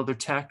several other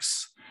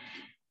texts.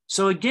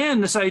 So again,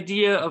 this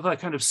idea of a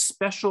kind of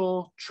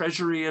special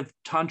treasury of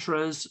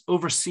tantras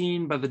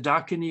overseen by the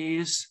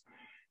Dakinis,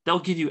 they'll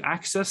give you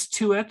access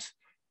to it,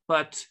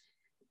 but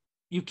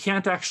you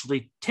can't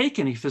actually take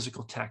any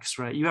physical text,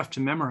 right? You have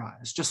to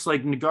memorize. Just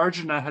like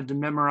Nagarjuna had to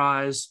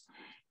memorize,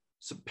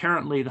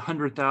 apparently the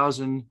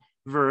 100,000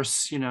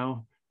 verse,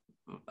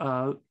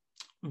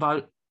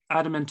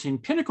 Adamantine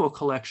Pinnacle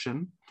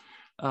collection,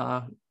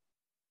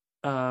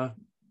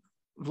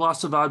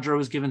 Vilasavadra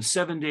was given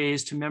 7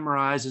 days to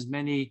memorize as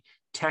many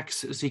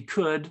texts as he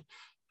could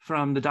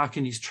from the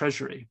Dakini's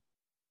treasury.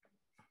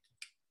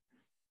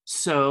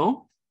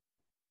 So,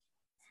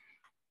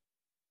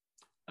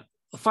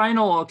 the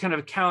final kind of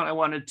account I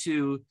wanted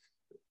to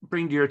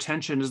bring to your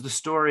attention is the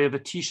story of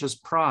Atisha's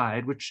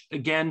pride, which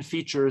again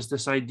features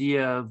this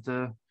idea of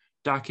the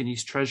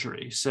Dakini's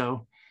treasury.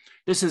 So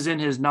this is in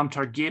his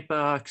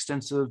Namtargepa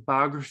extensive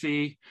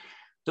biography.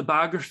 The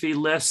biography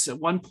lists at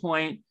one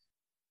point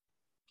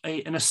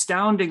an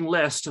astounding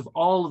list of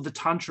all of the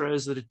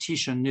tantras that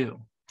Atisha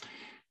knew.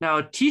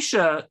 Now,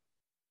 Atisha,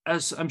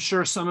 as I'm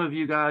sure some of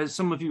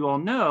you all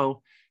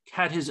know,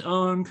 had his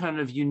own kind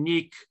of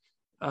unique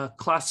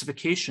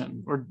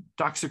classification or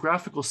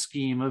doxographical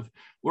scheme of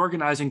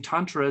organizing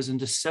tantras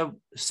into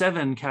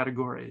seven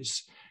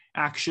categories: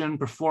 action,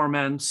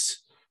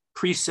 performance,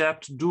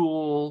 precept,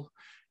 dual,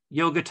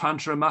 yoga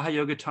tantra,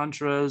 Mahayoga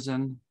tantras,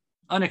 and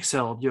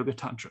unexcelled yoga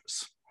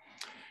tantras.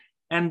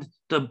 And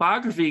the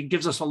biography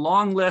gives us a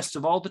long list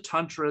of all the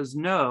tantras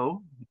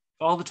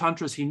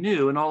he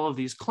knew in all of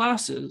these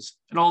classes,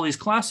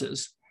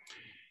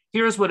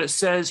 Here's what it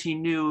says he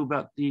knew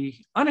about the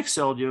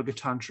unexcelled yoga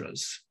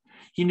tantras.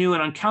 He knew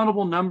an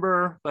uncountable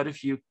number, but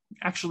if you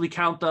actually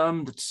count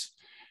them, that's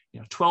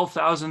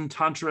 12,000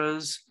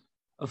 tantras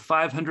of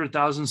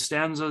 500,000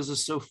 stanzas and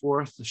so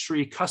forth. The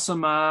Sri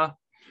Kasama,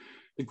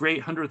 the great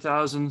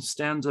 100,000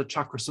 stanza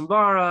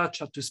Chakrasamvara,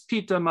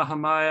 Chatuspita,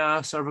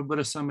 Mahamaya,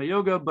 Sarvabhuta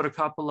Samayoga,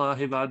 Buddhakapala,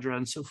 Hevadra,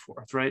 and so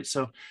forth, right?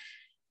 So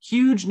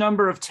huge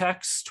number of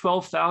texts,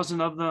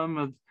 12,000 of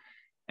them,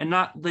 and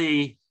not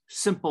the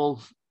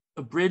simple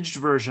abridged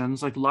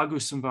versions like Laghu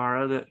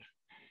Samvara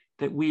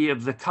that we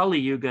of the Kali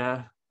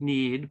Yuga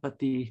need, but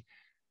the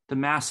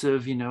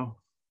massive,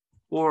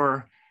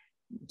 or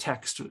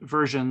text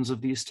versions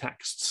of these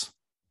texts.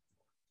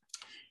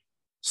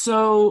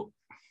 So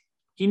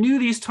he knew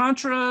these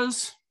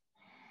tantras,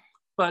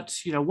 but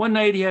one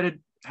night he had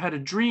a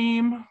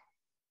dream.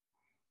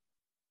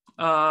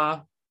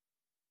 Well,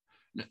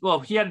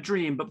 he had a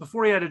dream, but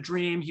before he had a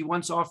dream, he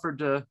once offered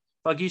to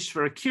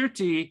Bhagishvara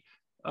Kirti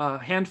a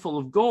handful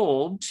of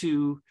gold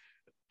to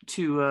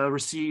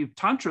receive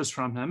tantras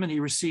from him, and he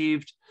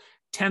received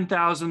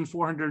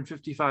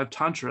 10,455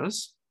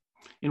 tantras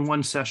in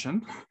one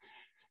session.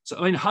 So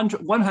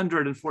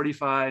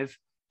 145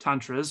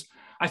 tantras.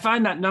 I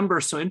find that number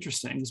so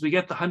interesting because we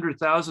get the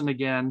 100,000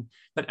 again,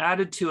 but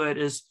added to it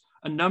is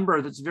a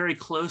number that's very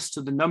close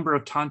to the number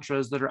of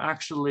tantras that are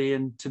actually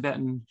in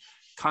Tibetan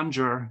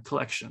Kanjur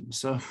collection.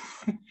 So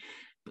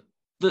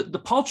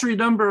the paltry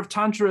number of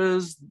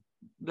tantras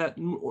that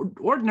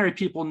ordinary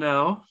people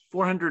know,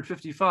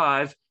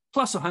 455,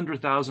 plus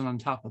 100,000 on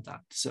top of that.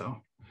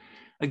 So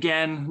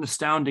again, an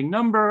astounding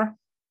number.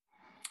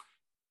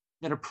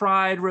 Then a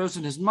pride rose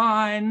in his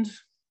mind.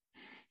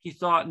 He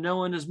thought, no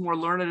one is more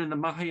learned in the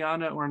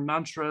Mahayana or in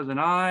mantra than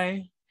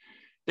I.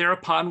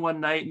 Thereupon one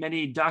night,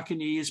 many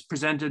Dakinis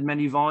presented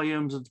many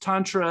volumes of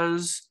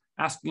tantras,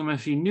 asking him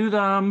if he knew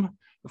them.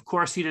 Of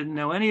course, he didn't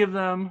know any of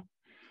them.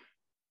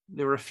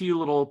 There were a few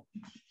little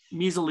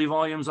measly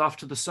volumes off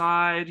to the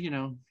side.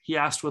 He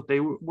asked what they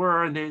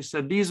were, and they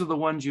said, these are the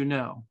ones you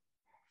know.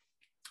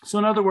 So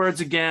in other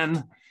words,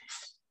 again,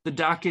 the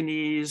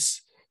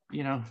Dakinis,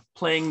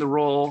 playing the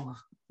role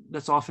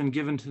that's often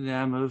given to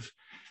them of,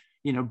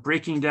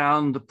 breaking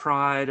down the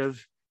pride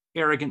of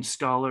arrogant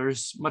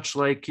scholars, much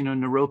like,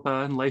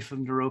 Naropa and Life of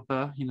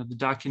Naropa, the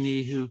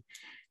Dakini who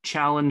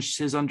challenged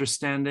his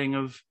understanding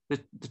of the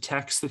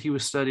text that he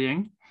was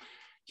studying.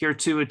 Here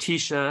too,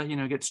 Atisha,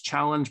 gets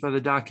challenged by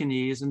the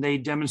Dakinis, and they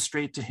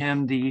demonstrate to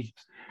him the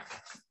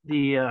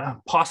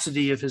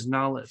paucity of his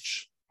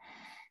knowledge.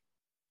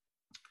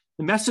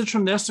 The message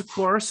from this, of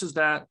course, is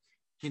that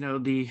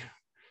the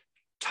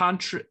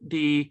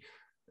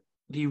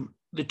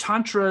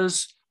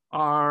tantras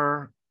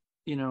are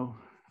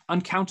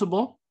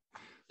uncountable.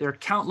 There are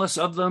countless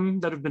of them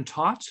that have been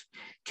taught.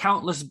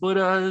 Countless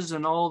Buddhas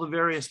and all the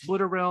various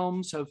Buddha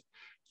realms have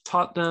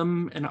taught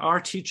them and are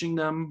teaching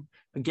them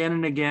again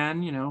and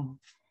again.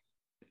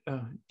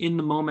 in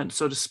the moment,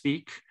 so to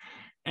speak.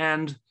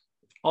 And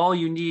all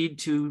you need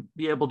to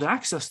be able to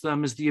access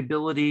them is the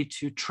ability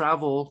to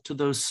travel to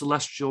those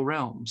celestial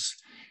realms,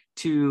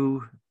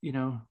 to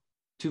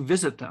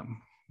visit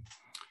them.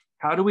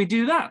 How do we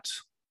do that?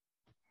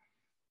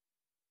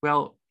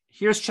 Well,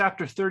 here's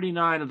chapter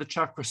 39 of the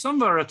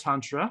Chakrasamvara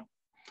Tantra,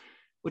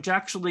 which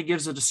actually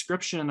gives a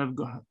description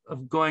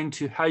of going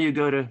to how you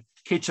go to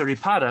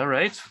Kecharipada,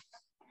 right?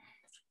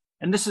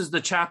 And this is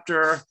the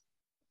chapter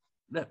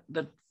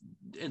that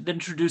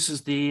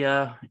introduces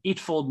the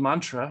eightfold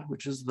mantra,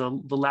 which is the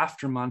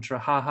laughter mantra,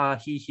 ha ha,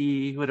 he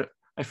he,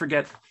 I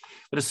forget,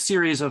 but a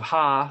series of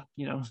ha,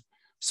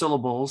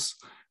 syllables,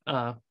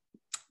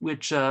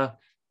 which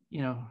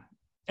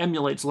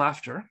emulates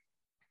laughter.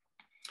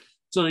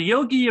 So the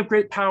yogi of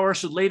great power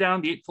should lay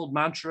down the eightfold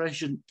mantra. He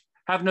should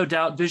have no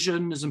doubt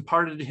vision is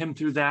imparted to him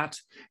through that.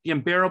 The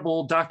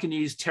unbearable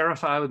Dakinis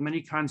terrify with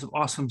many kinds of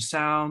awesome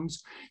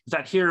sounds. If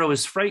that hero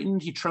is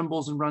frightened, he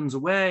trembles and runs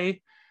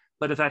away.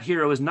 But if that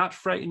hero is not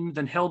frightened,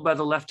 then held by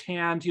the left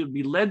hand, he would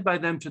be led by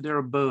them to their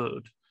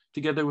abode,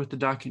 together with the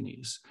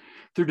Dakinis.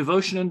 Through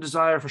devotion and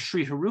desire for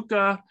Sri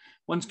Haruka,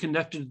 one's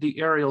conducted to the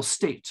aerial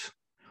state.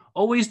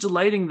 Always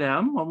delighting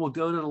them, one will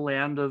go to the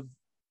land of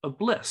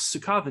bliss,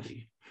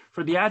 Sukhavati.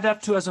 For the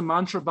adept who has a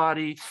mantra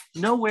body,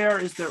 nowhere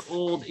is there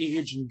old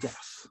age and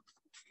death.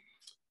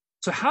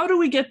 So how do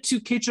we get to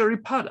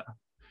Kecharipada?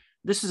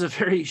 This is a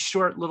very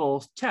short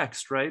little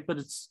text, right? But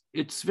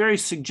it's very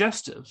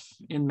suggestive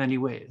in many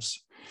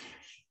ways.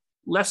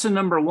 Lesson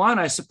number one,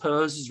 I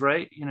suppose, is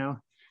right,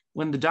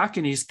 when the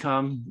Dakinis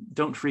come,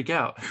 don't freak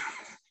out.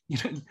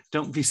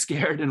 Don't be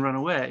scared and run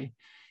away.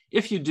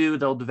 If you do,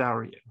 they'll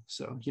devour you.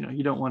 So,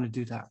 you don't want to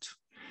do that.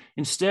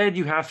 Instead,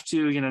 you have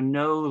to,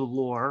 know the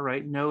lore,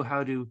 right? Know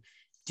how to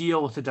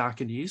deal with the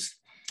Dakinis.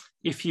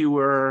 If you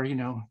were,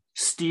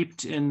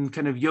 steeped in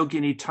kind of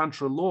yogini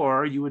tantra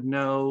lore, you would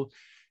know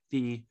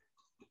the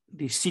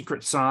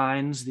secret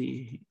signs,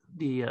 the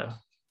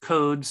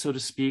code, so to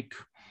speak,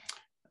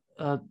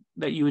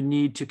 that you would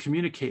need to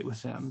communicate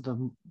with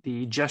them.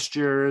 The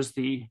gestures,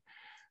 the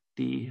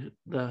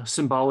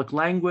symbolic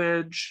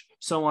language,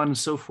 so on and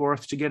so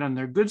forth, to get on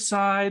their good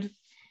side.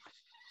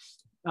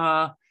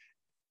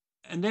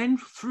 And then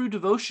through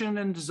devotion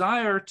and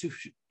desire to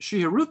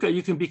Sri Haruka,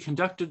 you can be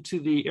conducted to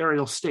the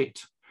aerial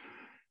state.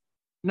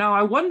 Now,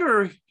 I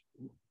wonder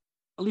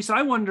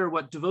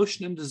what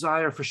devotion and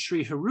desire for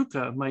Sri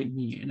Haruka might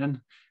mean.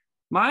 And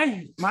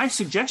my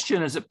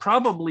suggestion is it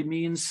probably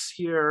means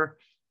here,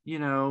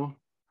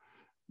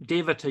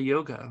 Devata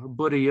yoga or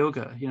Buddha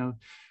yoga,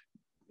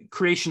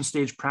 creation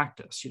stage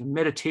practice,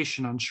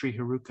 meditation on Sri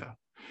Haruka,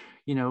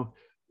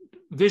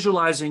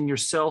 visualizing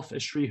yourself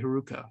as Sri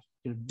Haruka.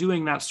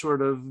 Doing that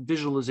sort of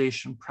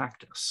visualization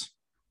practice.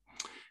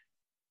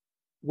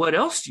 What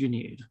else do you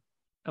need?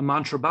 A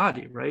mantra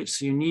body, right?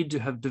 So you need to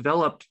have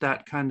developed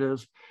that kind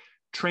of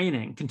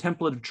training,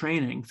 contemplative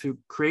training through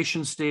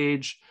creation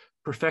stage,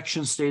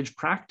 perfection stage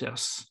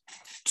practice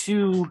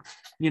to,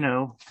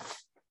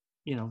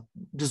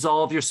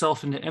 dissolve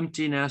yourself into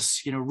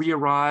emptiness,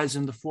 re-arise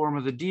in the form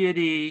of the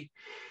deity,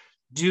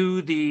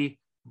 do the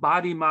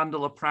body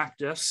mandala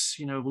practice,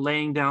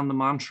 laying down the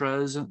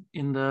mantras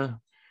in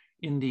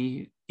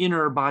the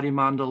inner body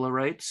mandala,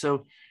 right?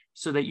 So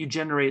that you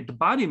generate the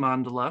body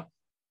mandala.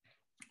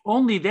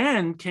 Only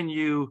then can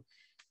you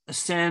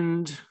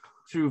ascend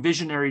through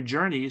visionary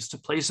journeys to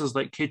places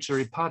like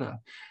Kecharipada,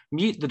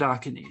 meet the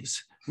Dakinis,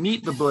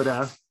 meet the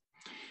Buddha,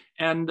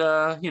 and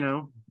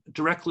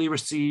directly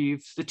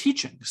receive the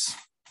teachings.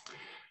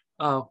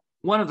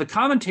 One of the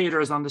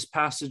commentators on this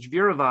passage,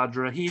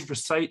 Virabhadra,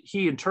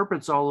 he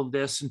interprets all of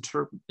this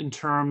in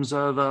terms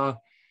of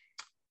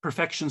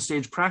perfection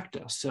stage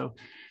practice. So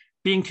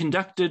being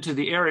conducted to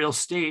the aerial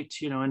state,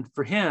 and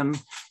for him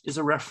is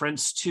a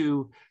reference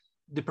to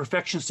the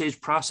perfection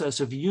stage process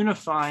of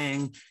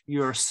unifying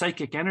your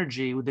psychic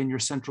energy within your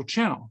central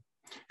channel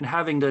and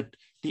having the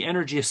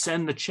energy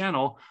ascend the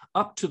channel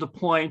up to the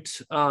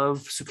point of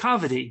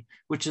Sukhavati,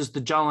 which is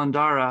the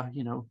Jalandhara,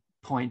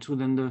 point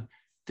within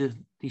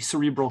the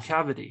cerebral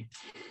cavity.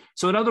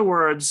 So in other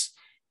words,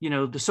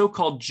 the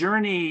so-called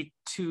journey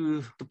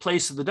to the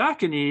place of the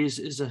Dakinis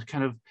is a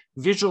kind of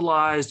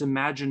visualized,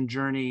 imagined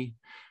journey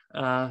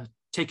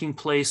taking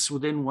place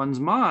within one's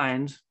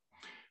mind.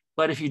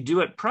 But if you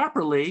do it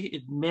properly,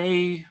 it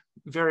may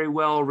very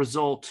well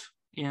result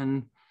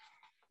in,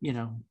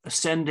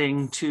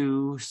 ascending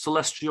to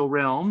celestial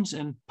realms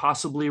and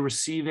possibly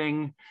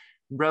receiving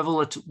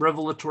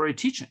revelatory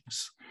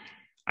teachings.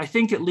 I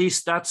think at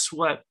least that's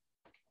what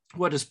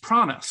is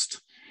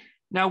promised.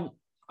 Now,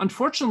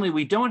 unfortunately,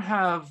 we don't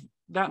have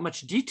that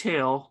much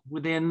detail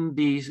in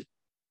these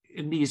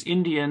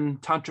Indian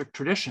tantric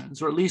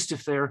traditions, or at least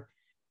if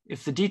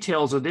the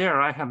details are there,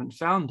 I haven't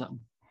found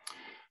them.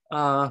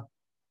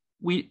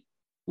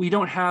 We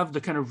don't have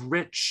the kind of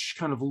rich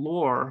kind of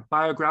lore,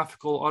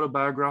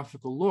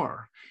 autobiographical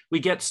lore. We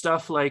get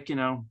stuff like,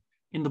 in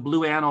the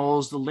Blue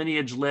Annals, the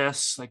lineage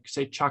lists, like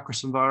say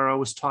Chakrasamvara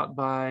was taught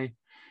by,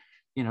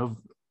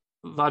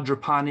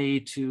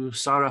 Vajrapani to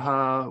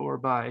Saraha, or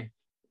by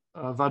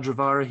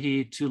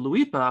Vajravarahi to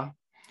Luipa,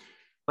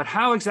 but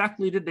how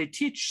exactly did they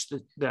teach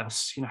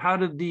this? How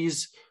did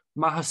these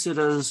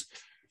Mahasiddhas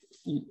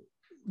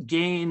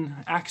gain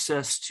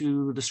access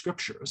to the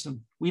scriptures?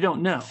 And we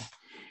don't know.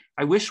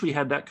 I wish we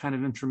had that kind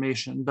of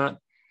information, but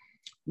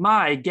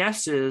my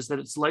guess is that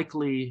it's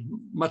likely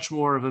much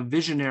more of a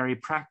visionary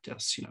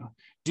practice,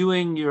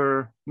 doing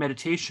your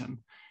meditation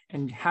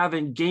and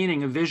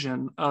gaining a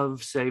vision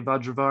of, say,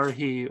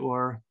 Vajravarahi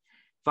or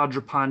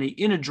Vajrapani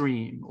in a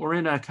dream or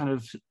in a kind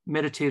of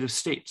meditative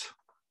state.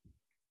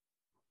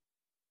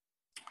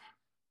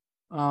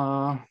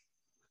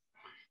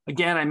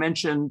 Again, I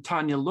mentioned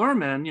Tanya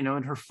Luhrmann,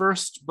 in her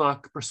first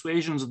book,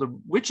 Persuasions of the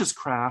Witch's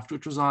Craft,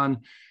 which was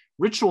on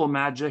ritual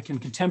magic in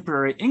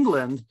contemporary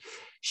England.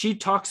 She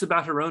talks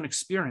about her own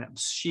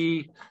experience.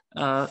 She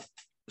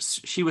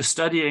was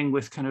studying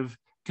with kind of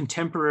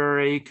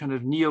contemporary kind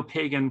of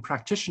neo-pagan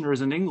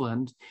practitioners in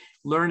England,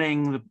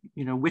 learning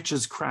the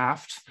witch's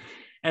craft.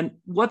 And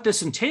what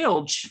this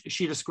entailed,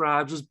 she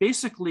describes, was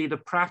basically the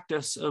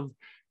practice of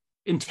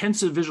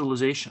intensive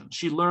visualization.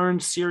 She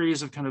learned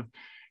series of kind of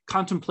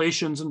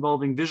contemplations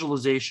involving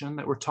visualization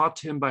that were taught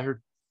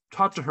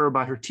to her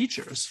by her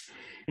teachers.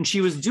 And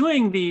she was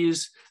doing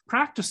these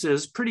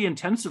practices pretty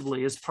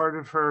intensively as part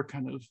of her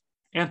kind of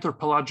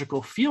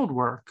anthropological field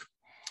work.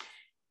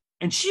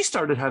 And she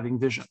started having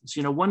visions.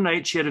 One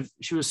night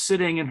she was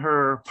sitting in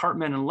her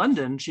apartment in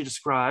London, she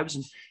describes,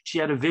 and she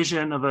had a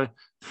vision of a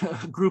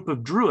group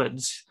of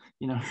druids,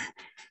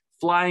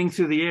 flying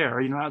through the air,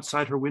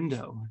 outside her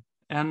window.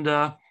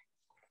 And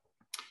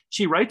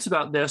she writes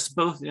about this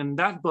both in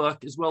that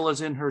book as well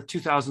as in her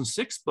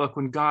 2006 book,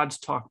 When Gods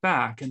Talk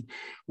Back. And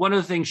one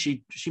of the things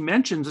she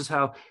mentions is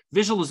how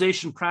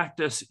visualization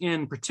practice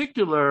in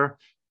particular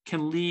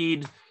can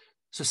lead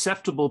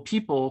susceptible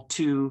people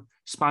to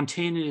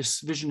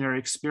spontaneous visionary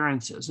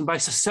experiences. And by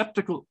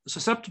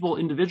susceptible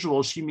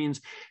individuals, she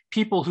means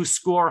people who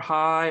score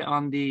high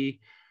on the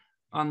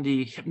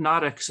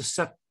hypnotic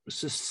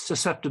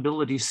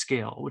susceptibility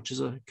scale, which is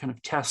a kind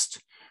of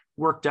test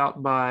worked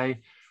out by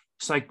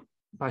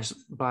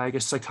I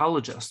guess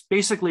psychologists.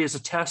 Basically, it's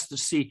a test to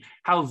see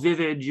how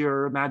vivid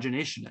your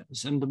imagination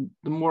is. And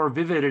the more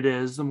vivid it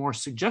is, the more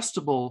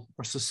suggestible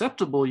or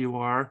susceptible you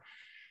are,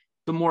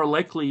 the more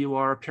likely you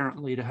are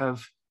apparently to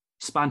have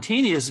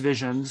spontaneous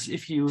visions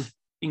if you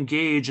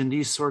engage in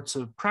these sorts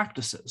of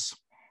practices.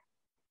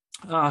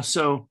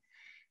 So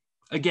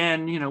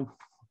again,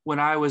 when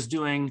I was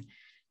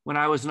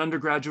an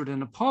undergraduate in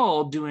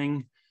Nepal,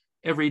 doing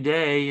every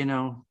day,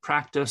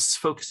 practice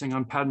focusing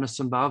on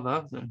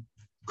Padmasambhava, the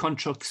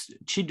Konchok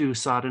Chidu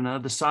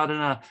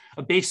sadhana,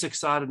 a basic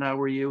sadhana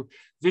where you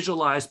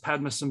visualize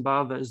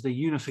Padmasambhava as the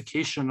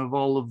unification of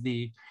all of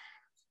the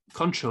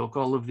Konchok,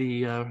 all of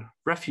the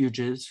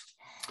refuges.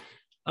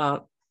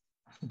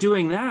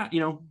 Doing that,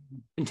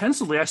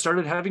 intensively, I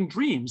started having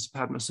dreams,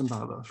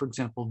 Padmasambhava, for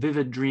example,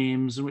 vivid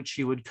dreams in which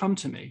he would come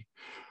to me.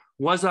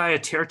 Was I a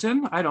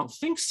Tirtan? I don't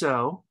think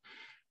so.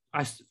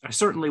 I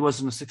certainly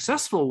wasn't a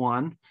successful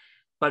one,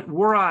 but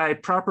were I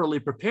properly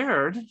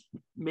prepared,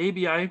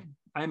 maybe I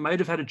might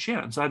have had a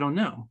chance. I don't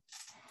know.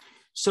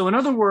 So in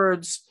other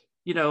words,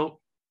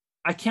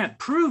 I can't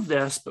prove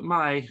this, but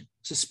my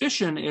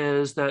suspicion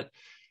is that,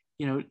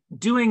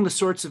 doing the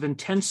sorts of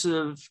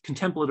intensive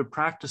contemplative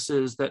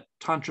practices that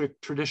tantric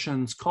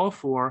traditions call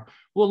for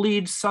will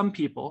lead some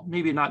people,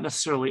 maybe not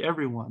necessarily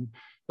everyone,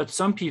 but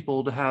some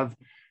people to have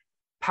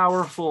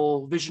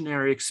powerful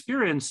visionary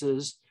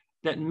experiences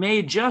that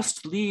may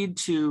just lead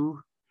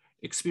to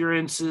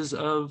experiences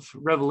of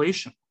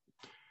revelation,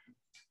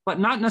 but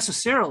not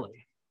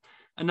necessarily.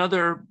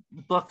 Another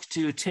book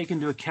to take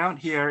into account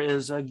here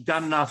is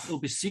Gananath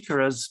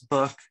Obisikara's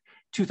book,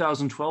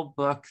 2012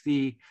 book,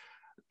 The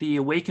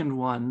Awakened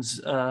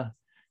Ones, A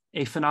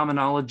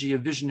Phenomenology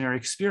of Visionary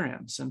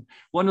Experience. And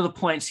one of the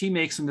points he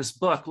makes in this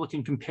book,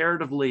 looking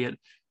comparatively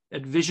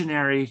at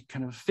visionary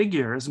kind of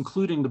figures,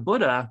 including the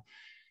Buddha,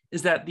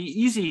 is that the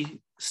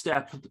easy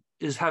step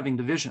is having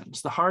the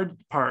visions. The hard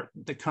part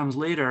that comes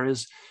later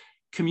is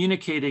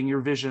communicating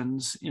your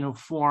visions in a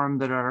form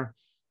that are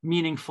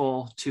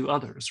meaningful to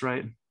others,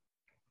 right?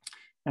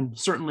 And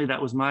certainly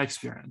that was my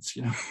experience,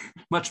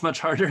 much, much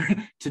harder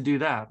to do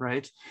that,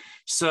 right?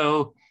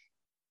 So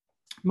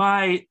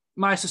my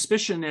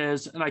suspicion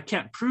is, and I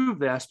can't prove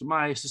this, but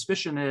my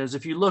suspicion is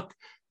if you look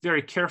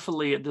very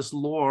carefully at this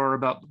lore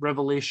about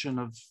revelation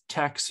of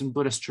texts and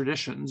Buddhist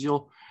traditions,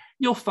 you'll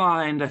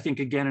find, I think,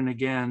 again and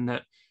again,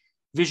 that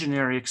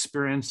visionary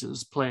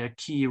experiences play a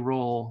key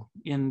role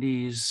in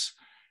these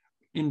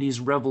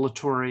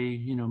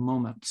revelatory,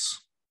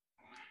 moments.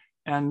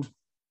 And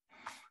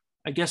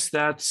I guess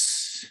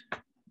that's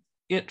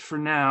it for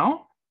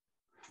now.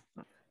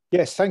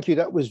 Yes, thank you.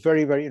 That was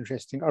very, very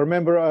interesting. I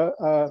remember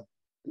a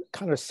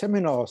kind of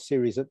seminar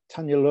series that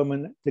Tanya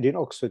Luhrmann did in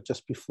Oxford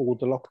just before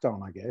the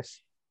lockdown, I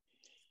guess.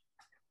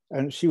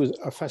 And she was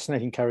a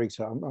fascinating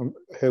character.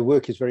 Her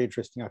work is very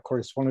interesting. I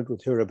corresponded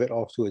with her a bit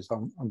afterwards.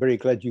 I'm very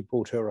glad you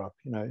brought her up,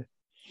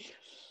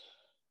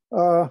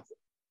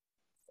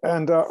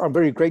 And I'm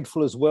very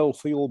grateful as well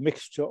for your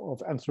mixture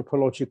of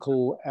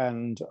anthropological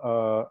and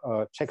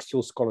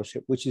textual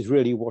scholarship, which is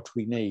really what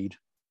we need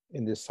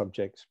in this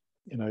subject.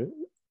 You know,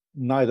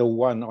 neither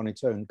one on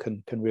its own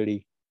can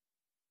really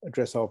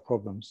address our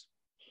problems.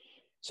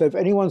 So if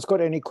anyone's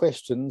got any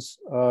questions,